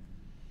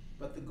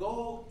 But the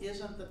goal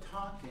isn't the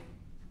talking.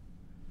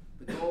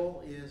 The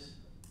goal is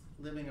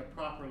living a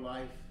proper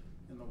life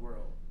in the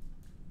world.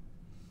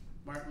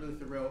 Martin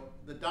Luther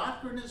wrote, "The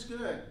doctrine is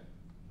good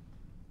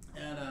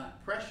and a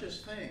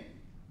precious thing,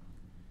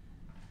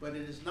 but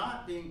it is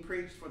not being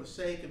preached for the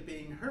sake of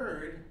being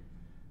heard,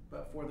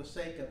 but for the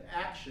sake of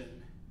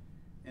action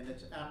and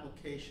its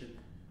application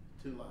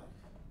to life."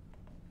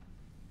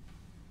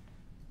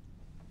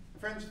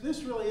 Friends,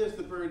 this really is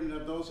the burden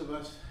of those of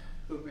us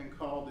who've been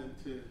called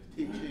into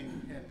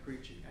teaching and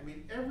preaching. I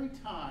mean, every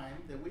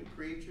time that we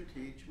preach or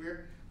teach,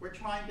 we're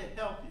trying to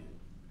help you.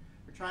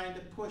 We're trying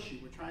to push you.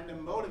 We're trying to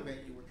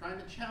motivate you. We're trying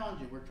to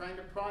challenge you. We're trying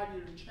to prod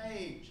you to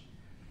change.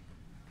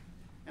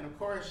 And of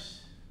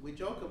course, we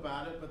joke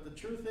about it, but the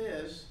truth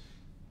is,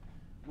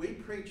 we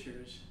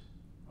preachers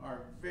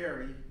are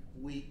very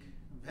weak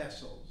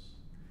vessels.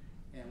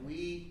 And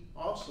we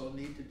also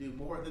need to do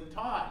more than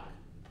talk.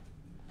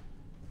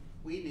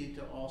 We need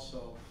to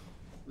also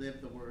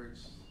live the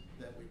words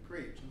that we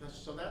preach. And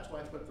so that's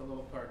why I put the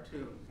little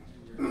cartoon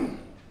in your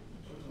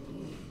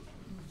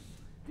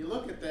If you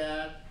look at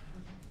that,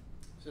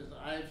 it says,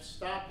 "I've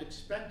stopped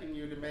expecting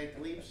you to make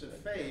leaps of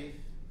faith,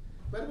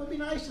 but it would be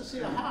nice to see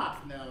a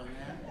hop now and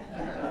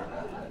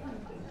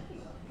then."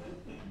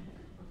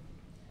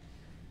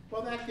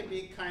 Well, that can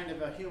be kind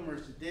of a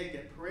humorous dig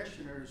at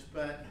parishioners,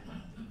 but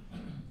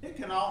it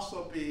can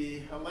also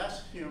be a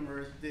less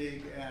humorous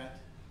dig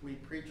at we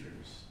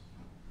preachers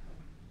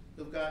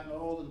who've gotten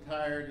old and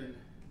tired and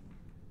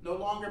no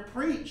longer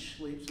preach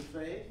leaps of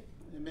faith,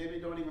 and maybe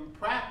don't even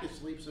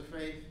practice leaps of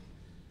faith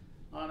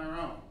on our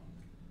own.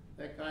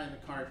 That guy in the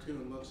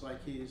cartoon looks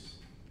like he's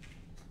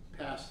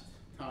past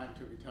time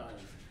to retire.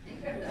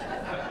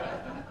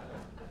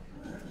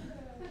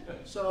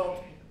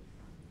 So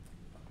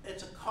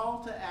it's a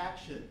call to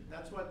action.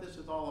 That's what this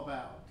is all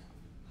about.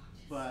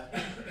 But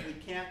we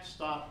can't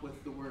stop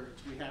with the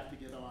words. We have to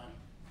get on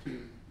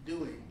to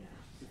doing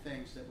the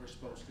things that we're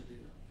supposed to do.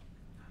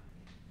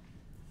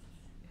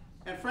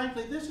 And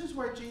frankly, this is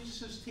where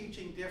Jesus'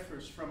 teaching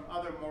differs from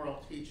other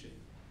moral teaching.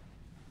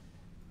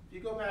 If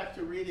you go back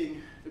to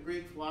reading the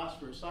Greek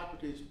philosophers,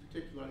 Socrates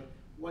particularly,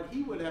 what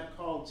he would have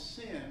called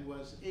sin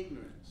was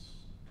ignorance.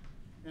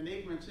 And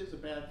ignorance is a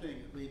bad thing.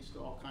 It leads to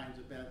all kinds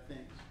of bad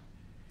things.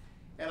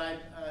 And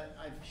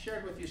I've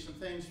shared with you some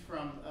things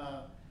from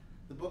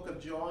the Book of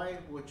Joy,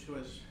 which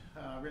was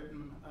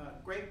written,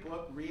 great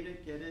book, read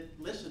it, get it,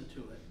 listen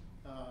to it.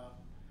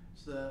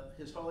 It's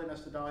His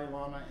Holiness the Dalai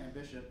Lama and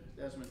Bishop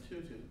Desmond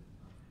Tutu.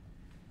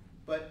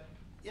 But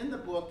in the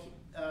book,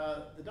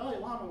 the Dalai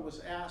Lama was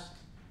asked,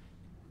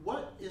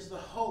 what is the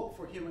hope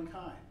for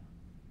humankind?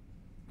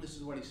 This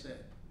is what he said.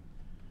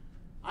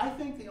 I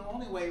think the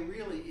only way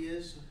really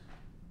is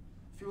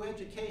through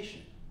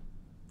education.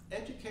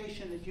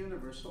 Education is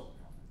universal.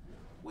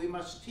 We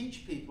must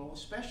teach people,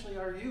 especially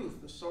our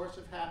youth, the source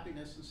of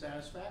happiness and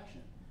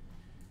satisfaction.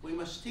 We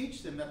must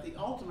teach them that the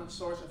ultimate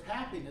source of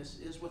happiness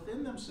is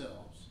within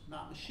themselves,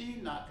 not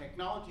machine, not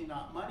technology,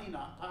 not money,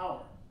 not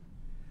power.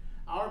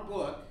 Our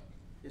book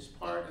is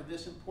part of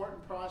this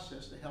important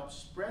process to help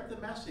spread the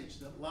message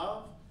that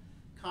love,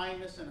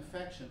 kindness, and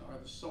affection are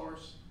the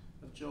source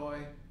of joy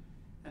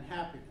and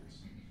happiness.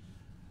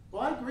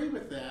 Well, I agree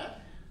with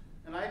that,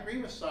 and I agree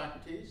with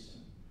Socrates.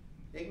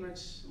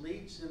 Ignorance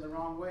leads in the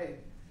wrong way.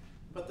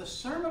 But the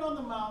Sermon on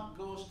the Mount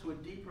goes to a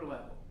deeper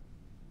level.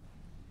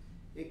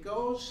 It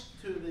goes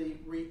to the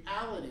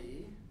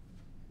reality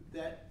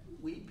that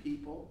we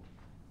people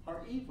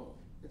are evil.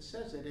 It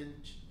says it in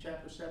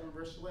chapter 7,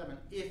 verse 11.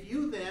 If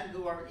you then,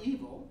 who are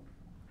evil,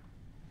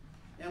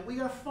 and we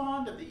are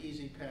fond of the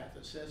easy path,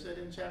 it says it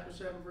in chapter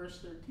 7, verse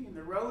 13.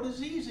 The road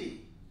is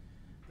easy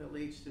that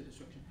leads to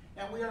destruction.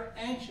 And we are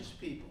anxious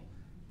people.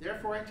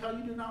 Therefore I tell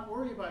you, do not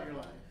worry about your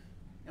life.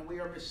 And we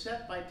are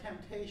beset by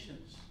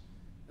temptations.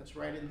 That's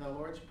right in the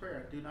Lord's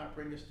Prayer. Do not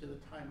bring us to the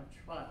time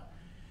of trial.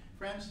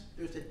 Friends,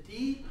 there's a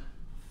deep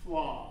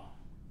flaw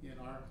in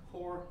our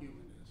core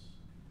humanness.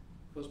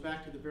 It goes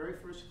back to the very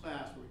first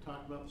class where we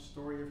talked about the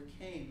story of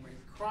Cain, where he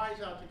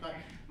cries out to God,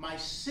 my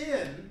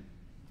sin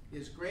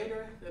is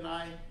greater than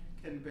I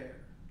can bear.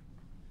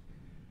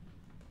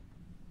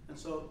 And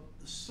so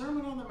the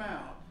Sermon on the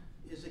Mount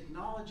is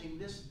acknowledging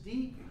this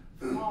deep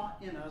flaw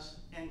in us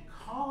and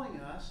calling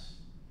us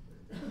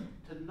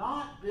to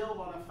not build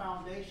on a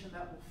foundation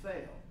that will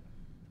fail,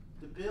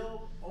 to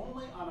build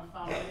only on a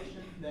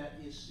foundation that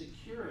is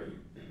secure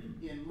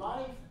in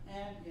life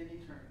and in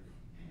eternity.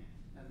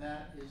 And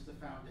that is the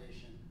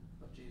foundation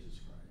of Jesus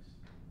Christ.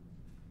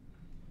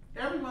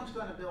 Everyone's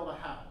going to build a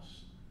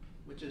house,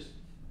 which is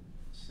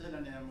a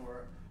synonym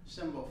or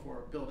symbol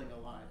for building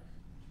a life.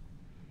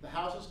 The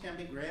houses can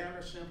be grand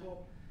or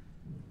simple,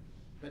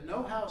 but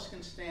no house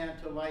can stand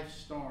to life's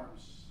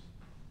storms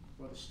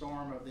or the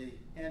storm of the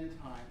end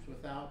times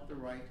without the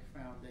right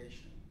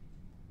foundation.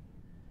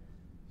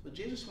 So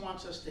Jesus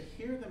wants us to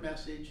hear the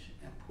message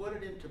and put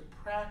it into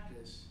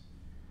practice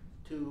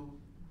to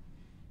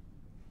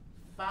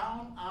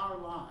found our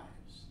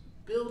lives,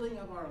 building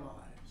of our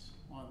lives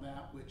on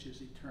that which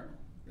is eternal,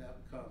 that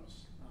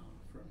comes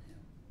from Him.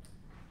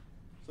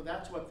 So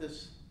that's what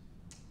this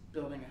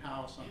building a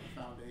house on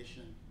the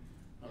foundation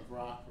of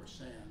rock or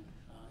sand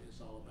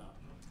is all about.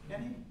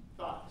 Any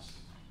thoughts,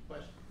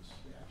 questions,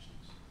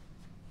 reactions?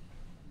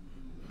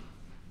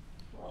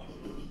 Well,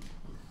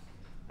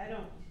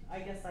 I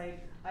guess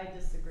I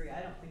disagree.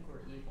 I don't think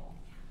we're evil.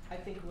 I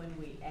think when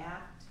we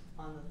act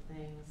on the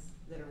things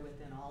that are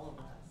within all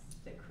of us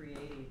that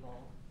create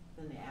evil,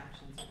 then the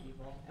actions are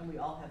evil, and we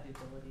all have the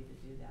ability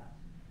to do that.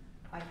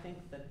 I think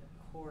the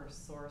core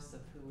source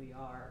of who we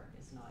are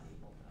is not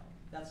evil, though.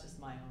 That's just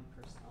my own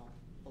personal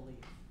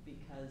belief,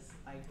 because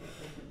I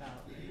think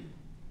about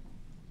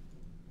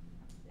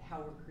how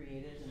we're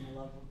created and the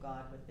love of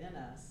God within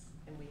us,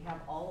 and we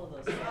have all of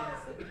those things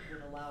that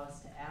would allow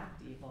us to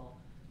act evil,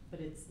 but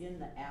it's in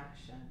the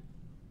action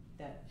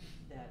that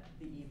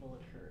the evil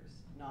occurs,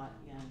 not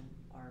in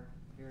our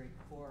very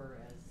core.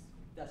 As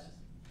that's just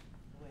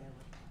the way I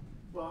look at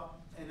it.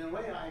 Well, and in a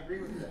way I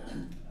agree with that,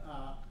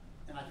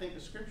 and I think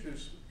the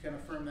scriptures can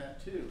affirm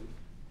that too,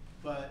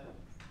 but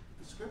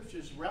the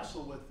scriptures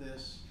wrestle with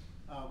this.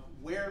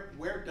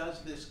 Where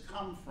does this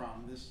come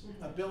from, this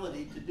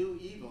ability to do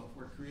evil? If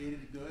we're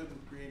created good,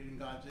 we're created in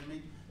God's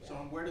image, so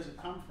where does it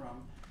come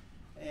from?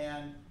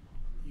 And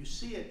you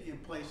see it in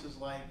places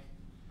like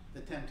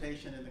the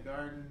temptation in the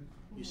garden,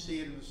 you see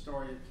it in the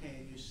story of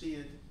Cain, you see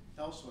it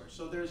elsewhere.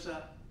 So there's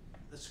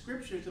the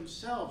scriptures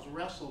themselves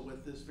wrestle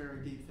with this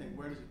very deep thing.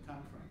 Where does it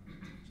come from?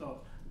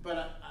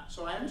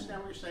 So I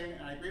understand what you're saying,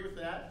 and I agree with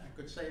that. I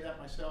could say that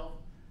myself.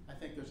 I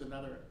think there's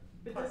another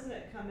But part. doesn't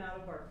it come out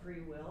of our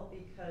free will?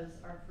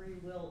 Because our free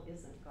will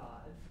isn't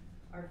God.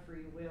 Our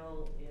free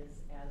will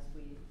is as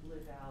we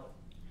live out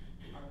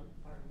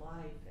our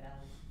life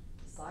as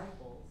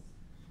disciples.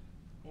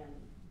 And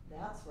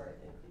that's where I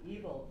think the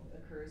evil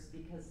occurs,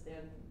 because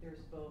then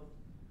there's both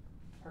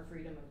our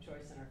freedom of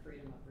choice and our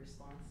freedom of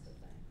response to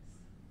things.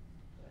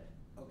 But,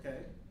 Okay.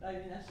 I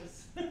mean, that's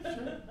just.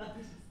 Sure.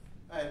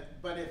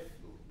 But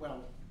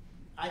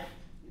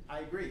I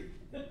agree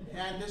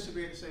and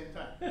disagree at the same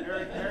time.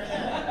 Very, very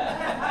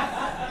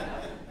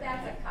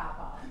That's a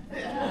cop-out.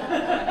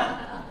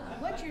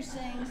 What you're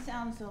saying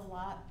sounds a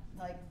lot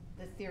like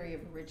the theory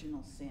of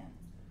original sin.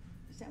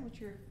 Is that what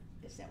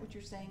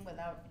you're saying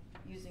without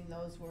using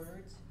those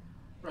words?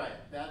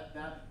 Right.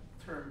 That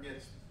term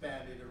gets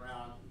bandied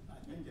around, I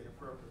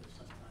inappropriate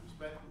sometimes.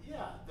 But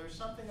yeah, there's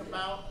something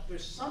about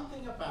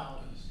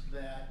us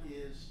that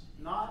is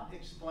not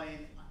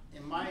explained,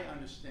 in my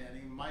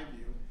understanding, in my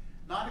view,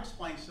 not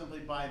explained simply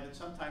by that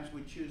sometimes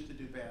we choose to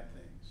do bad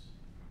things.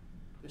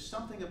 There's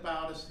something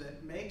about us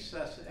that makes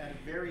us at a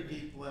very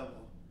deep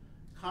level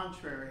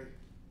contrary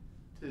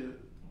to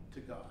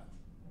God.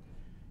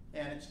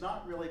 And it's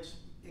not really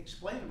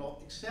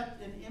explainable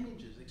except in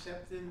images,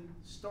 except in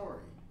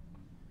story.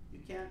 You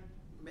can't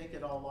make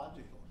it all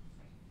logical.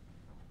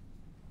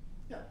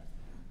 Yeah.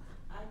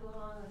 I go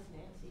along with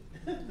Nancy,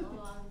 go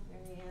along with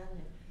Mary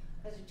Ann.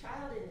 As a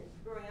child and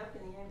growing up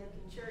in the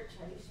Anglican church,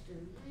 I used to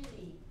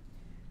really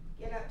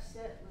get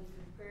upset with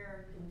the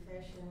prayer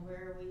confession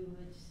where we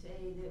would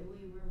say that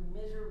we were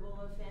miserable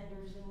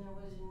offenders and there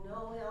was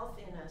no health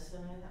in us.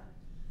 And I thought,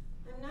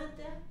 I'm not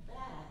that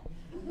bad.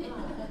 I'm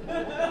not.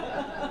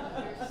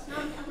 There's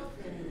some health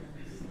in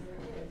us.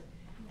 There is.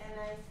 And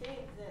I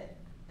think that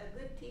a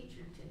good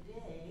teacher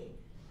today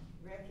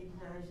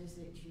recognizes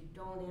that you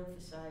don't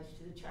emphasize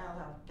to the child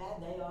how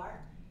bad they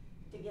are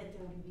to get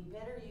them to be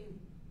better. You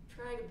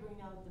try to bring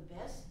out the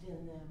best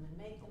in them and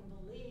make them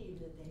believe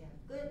that they have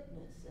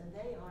goodness and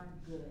they are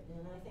good.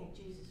 And I think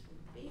Jesus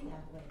would be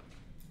that way.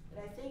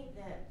 But I think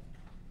that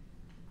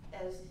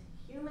as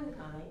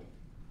humankind,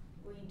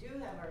 we do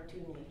have our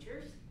two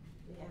natures.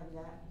 We have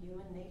that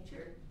human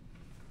nature,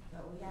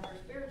 but we have our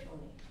spiritual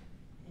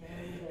nature.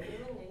 And the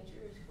human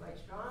nature is quite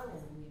strong,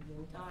 and we've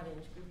been taught in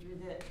Scripture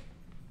that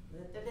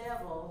the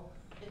devil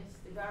is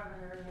the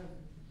governor of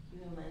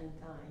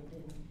humankind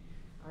and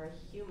our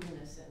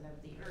humanness and of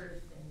the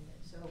earth. And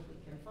so if we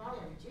can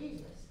follow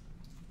Jesus,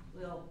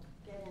 we'll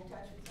get in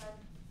touch with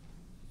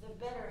the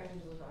better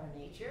ends of our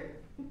nature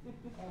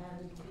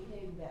and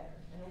behave better.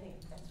 And I think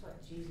that's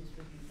what Jesus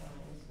would be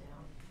telling us now.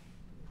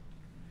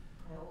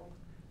 I hope.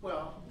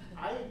 Well,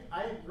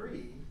 I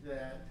agree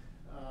that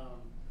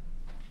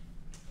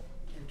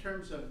in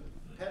terms of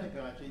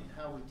pedagogy,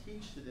 how we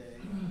teach today,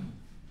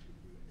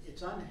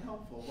 it's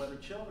unhelpful, whether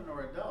children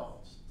or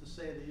adults, to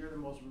say that you're the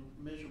most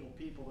miserable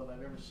people that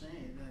I've ever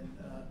seen, and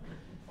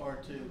or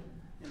to,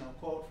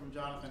 quote from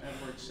Jonathan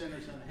Edwards,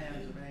 sinners in the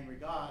hands of an angry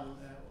God,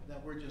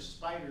 that we're just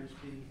spiders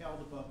being held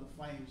above the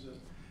flames of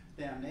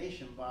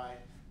damnation by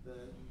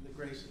the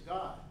grace of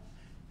God.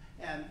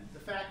 And the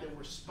fact that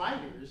we're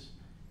spiders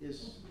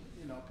is,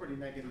 a pretty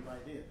negative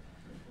idea.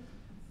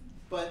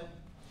 But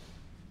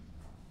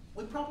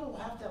we probably will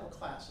have to have a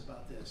class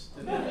about this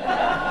today.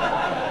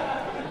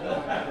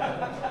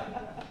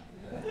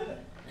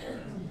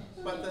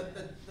 But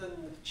the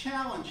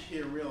challenge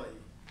here really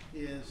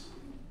is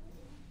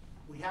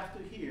we have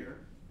to hear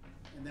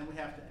and then we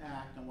have to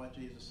act on what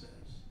Jesus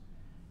says.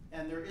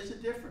 And there is a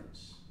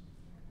difference.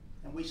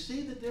 And we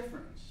see the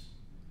difference.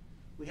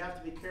 We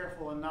have to be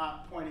careful in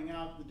not pointing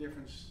out the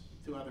difference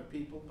to other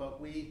people,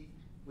 but we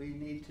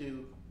need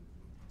to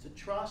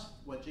trust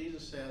what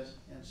Jesus says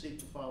and seek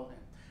to follow him.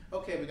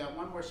 Okay, we got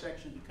one more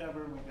section to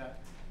cover, and we've got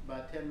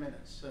about 10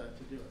 minutes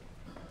to do it.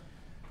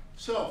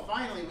 So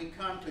finally we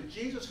come to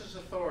Jesus'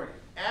 authority.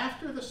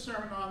 After the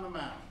Sermon on the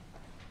Mount,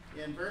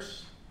 in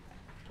verse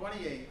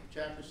 28 of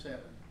chapter 7,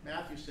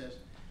 Matthew says,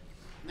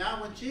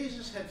 "Now when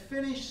Jesus had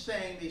finished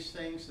saying these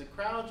things, the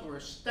crowds were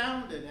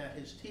astounded at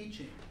his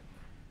teaching,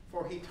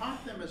 for he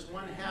taught them as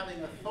one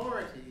having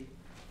authority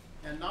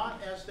and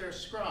not as their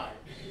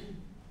scribes."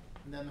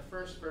 And then the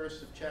first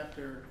verse of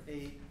chapter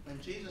 8,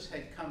 "When Jesus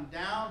had come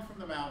down from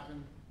the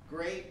mountain,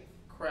 great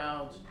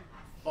crowds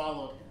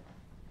followed him."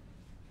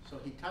 So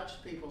he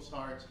touched people's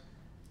hearts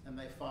and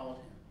they followed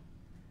him.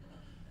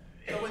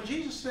 So when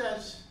Jesus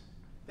says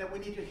that we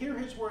need to hear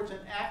his words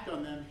and act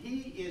on them,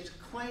 he is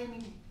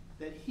claiming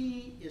that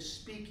he is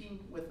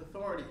speaking with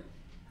authority.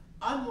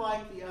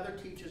 Unlike the other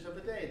teachers of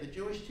the day, the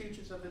Jewish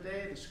teachers of the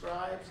day, the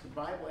scribes, the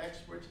Bible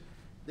experts,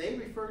 they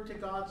referred to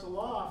God's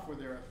law for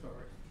their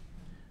authority.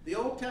 The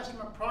Old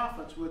Testament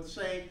prophets would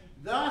say,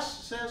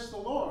 "Thus says the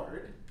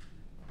Lord,"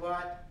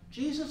 but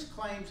Jesus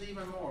claims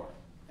even more.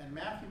 And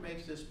Matthew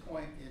makes this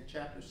point in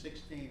chapter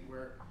 16,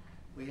 where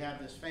we have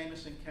this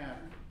famous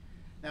encounter.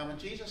 "Now when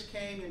Jesus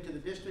came into the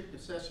district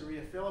of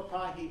Caesarea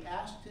Philippi, he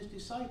asked his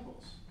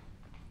disciples,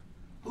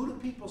 'Who do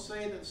people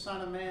say that the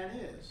Son of Man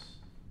is?'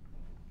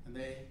 And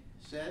they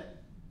said,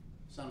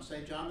 'Some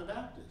say John the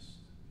Baptist,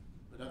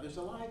 but others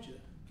Elijah,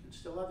 and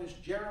still others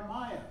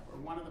Jeremiah or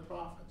one of the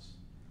prophets.'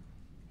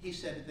 He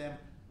said to them,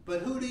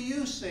 'But who do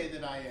you say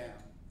that I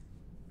am?'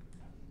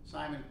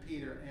 Simon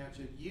Peter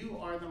answered, 'You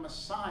are the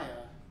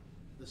Messiah,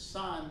 the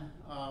Son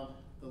of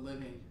the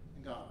living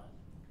God.'"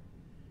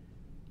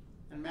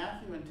 And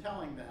Matthew, in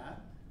telling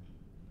that,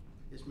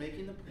 is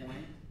making the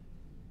point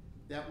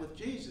that with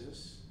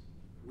Jesus,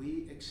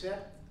 we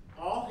accept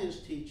all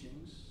his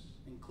teachings,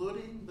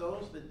 including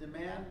those that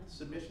demand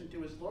submission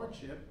to his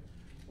lordship,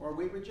 or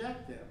we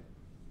reject them.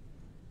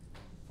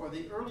 For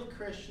the early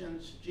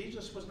Christians,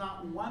 Jesus was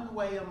not one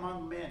way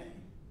among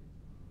many.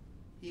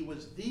 He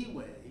was the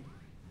way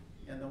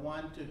and the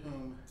one to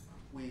whom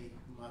we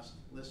must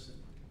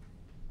listen.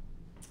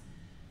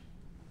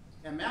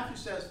 And Matthew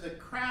says the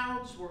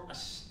crowds were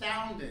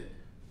astounded.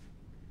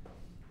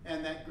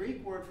 And that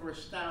Greek word for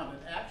astounded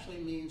actually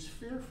means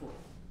fearful,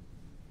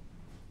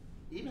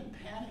 even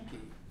panicky,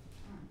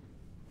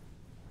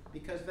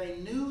 because they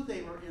knew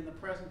they were in the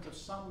presence of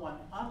someone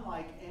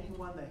unlike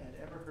anyone they had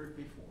ever heard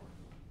before.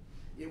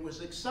 It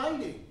was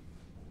exciting.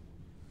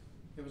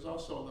 It was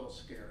also a little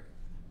scary.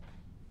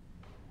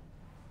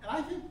 And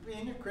I think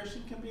being a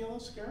Christian can be a little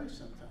scary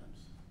sometimes.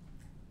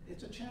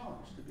 It's a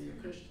challenge to be a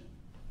Christian.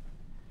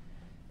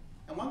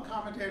 And one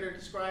commentator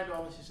described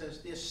all this. He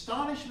says, the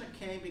astonishment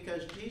came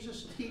because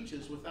Jesus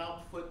teaches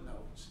without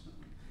footnotes.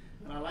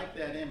 And I like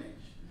that image.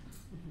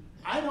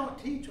 I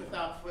don't teach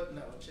without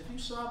footnotes. If you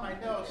saw my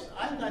notes,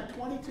 I've got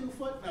 22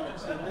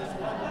 footnotes in this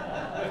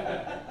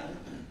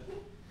one.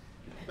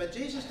 But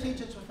Jesus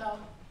teaches without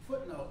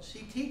footnotes.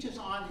 He teaches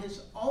on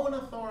his own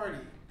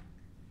authority.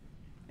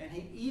 And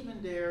he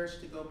even dares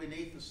to go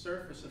beneath the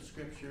surface of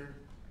Scripture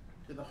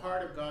to the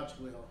heart of God's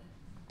will.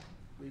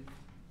 We've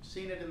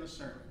seen it in the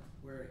sermon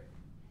where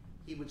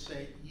he would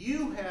say,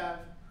 you have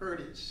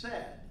heard it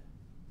said,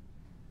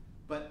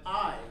 but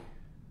I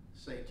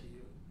say to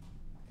you.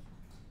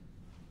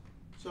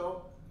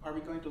 So, are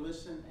we going to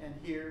listen and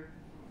hear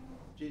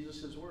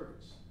Jesus'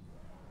 words?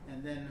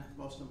 And then,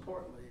 most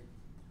importantly,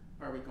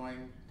 are we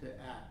going to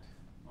act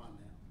on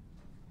them?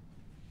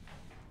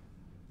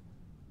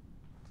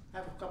 I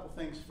have a couple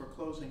things for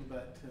closing,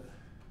 but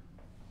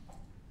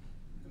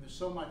and there's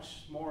so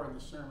much more in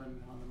the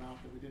Sermon on the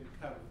Mount that we didn't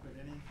cover, but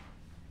any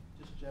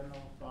just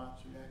general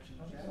thoughts, reactions?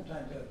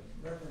 Sometimes a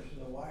reference to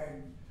the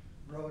wide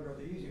road or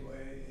the easy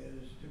way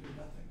is to do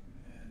nothing.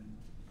 And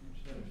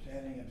instead of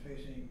standing and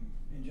facing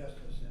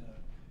injustice in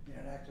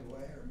an active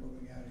way or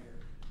moving out of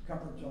your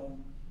comfort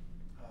zone,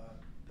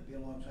 to be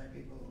alongside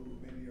people who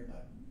maybe you're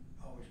not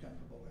always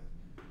comfortable with.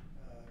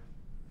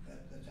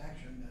 That's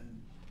action,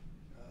 and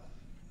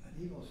an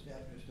evil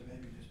step is to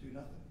maybe just do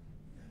nothing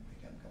and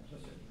become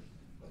complicit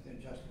with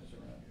injustice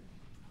around you.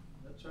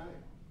 That's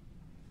right.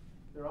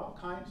 There are all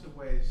kinds of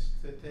ways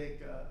to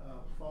take a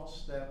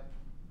false step,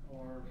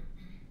 or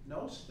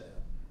no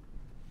step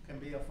can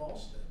be a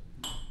false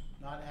step.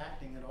 Not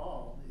acting at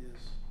all is,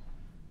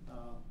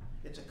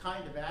 it's a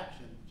kind of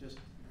action, just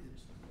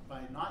it's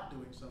by not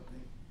doing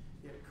something,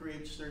 it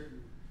creates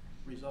certain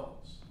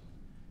results.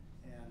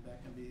 And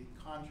that can be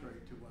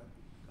contrary to what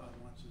God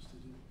wants us to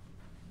do.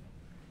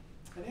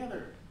 Any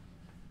other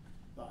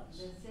thoughts?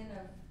 The sin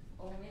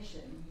of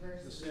omission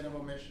versus. The sin of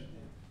omission.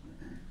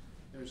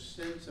 There's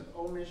sins of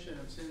omission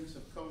and sins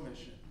of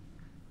commission.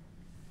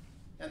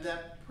 And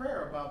that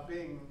prayer about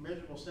being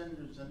miserable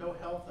sinners and no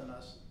health in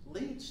us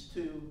leads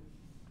to,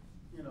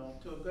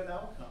 to a good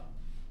outcome.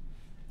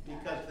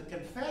 Because the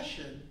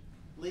confession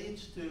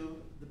leads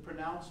to the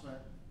pronouncement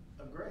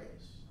of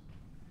grace.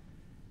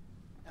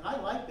 And I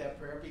like that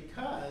prayer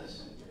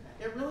because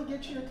it really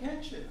gets your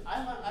attention.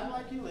 I'm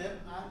like you, Liv.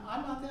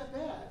 I'm not that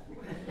bad.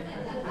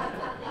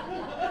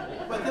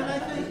 But then I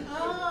think,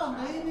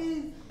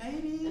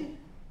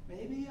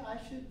 maybe I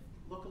should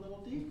look a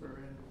little deeper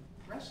and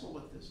wrestle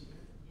with this a bit.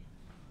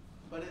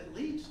 But it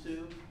leads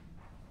to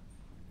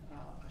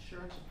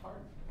assurance of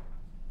pardon.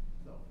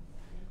 So,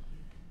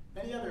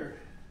 any other?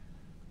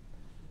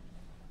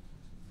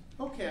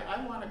 Okay,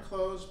 I want to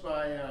close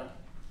by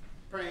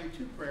praying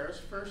two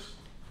prayers. First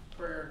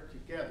prayer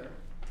together,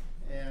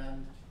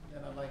 and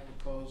then I'd like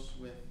to close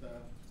with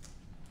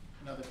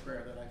another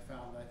prayer that I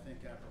found, I think,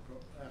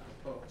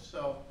 apropos.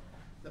 So,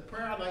 the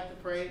prayer I'd like to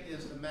pray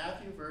is the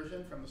Matthew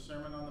version from the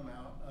Sermon on the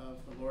Mount of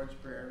the Lord's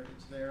Prayer.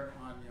 It's there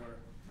on your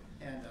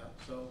handout.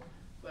 So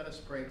let us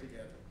pray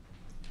together.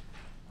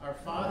 Our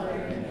Father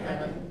in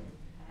heaven,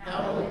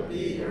 hallowed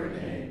be your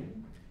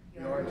name.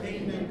 Your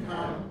kingdom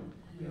come,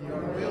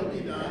 your will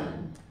be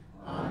done,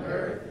 on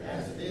earth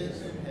as it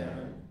is in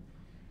heaven.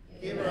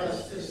 Give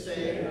us this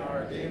day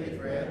our daily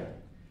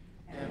bread,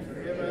 and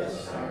forgive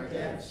us our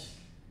debts,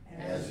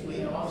 as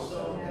we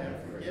also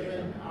have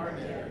forgiven our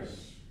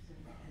debtors.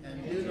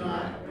 And do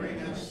not bring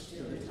us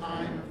to the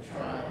time of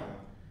trial,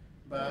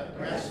 but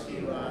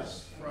rescue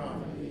us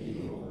from the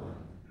evil one.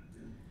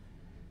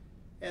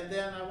 And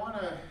then I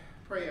want to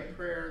pray a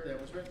prayer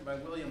that was written by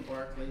William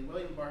Barclay.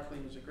 William Barclay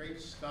was a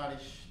great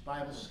Scottish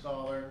Bible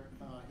scholar.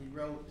 He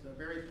wrote a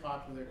very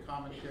popular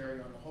commentary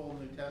on the whole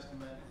New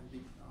Testament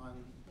and on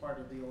part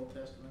of the Old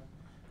Testament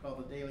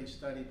called the Daily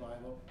Study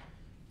Bible.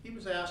 He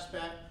was asked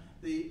back,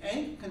 the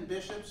Anglican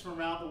bishops from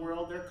around the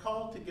world, they're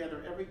called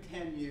together every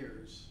 10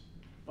 years.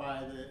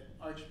 By the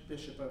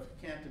Archbishop of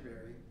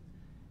Canterbury.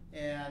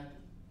 And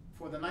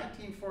for the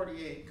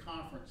 1948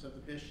 Conference of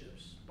the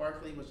Bishops,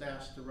 Barclay was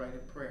asked to write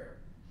a prayer.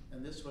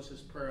 And this was his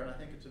prayer, and I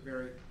think it's a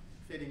very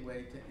fitting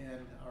way to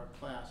end our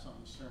class on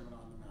the Sermon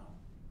on the Mount.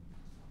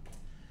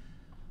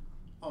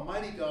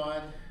 Almighty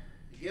God,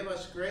 give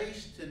us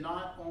grace to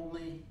not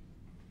only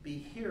be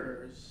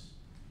hearers,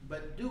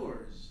 but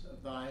doers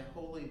of thy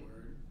holy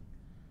word,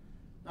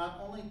 not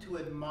only to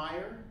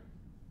admire,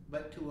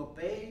 but to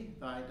obey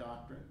thy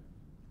doctrine,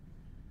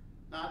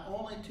 not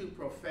only to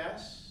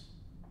profess,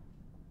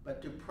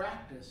 but to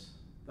practice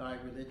thy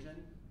religion,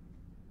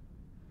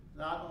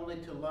 not only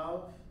to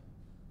love,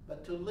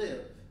 but to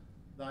live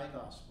thy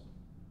gospel.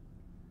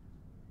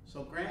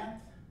 So grant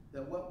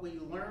that what we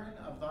learn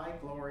of thy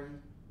glory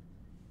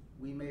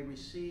we may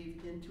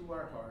receive into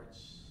our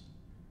hearts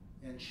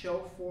and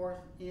show forth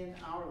in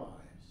our lives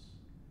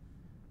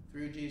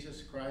through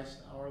Jesus Christ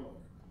our Lord.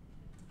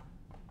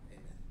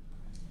 Amen.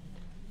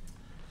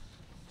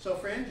 So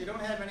friends, you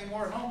don't have any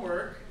more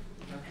homework,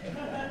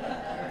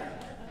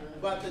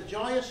 but the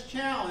joyous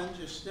challenge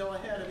is still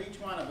ahead of each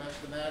one of us,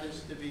 and that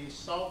is to be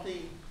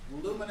salty,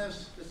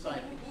 luminous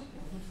disciples.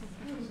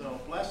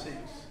 So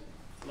blessings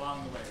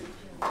along the way.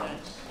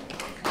 Thanks.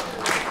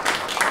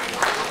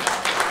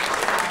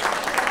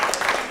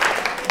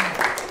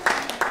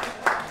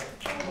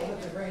 Well,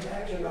 it's a great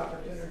action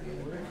opportunity,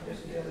 and Rick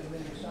just gave me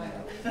a sign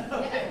up.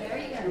 Yeah, there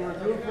you go. You were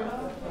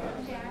goofing?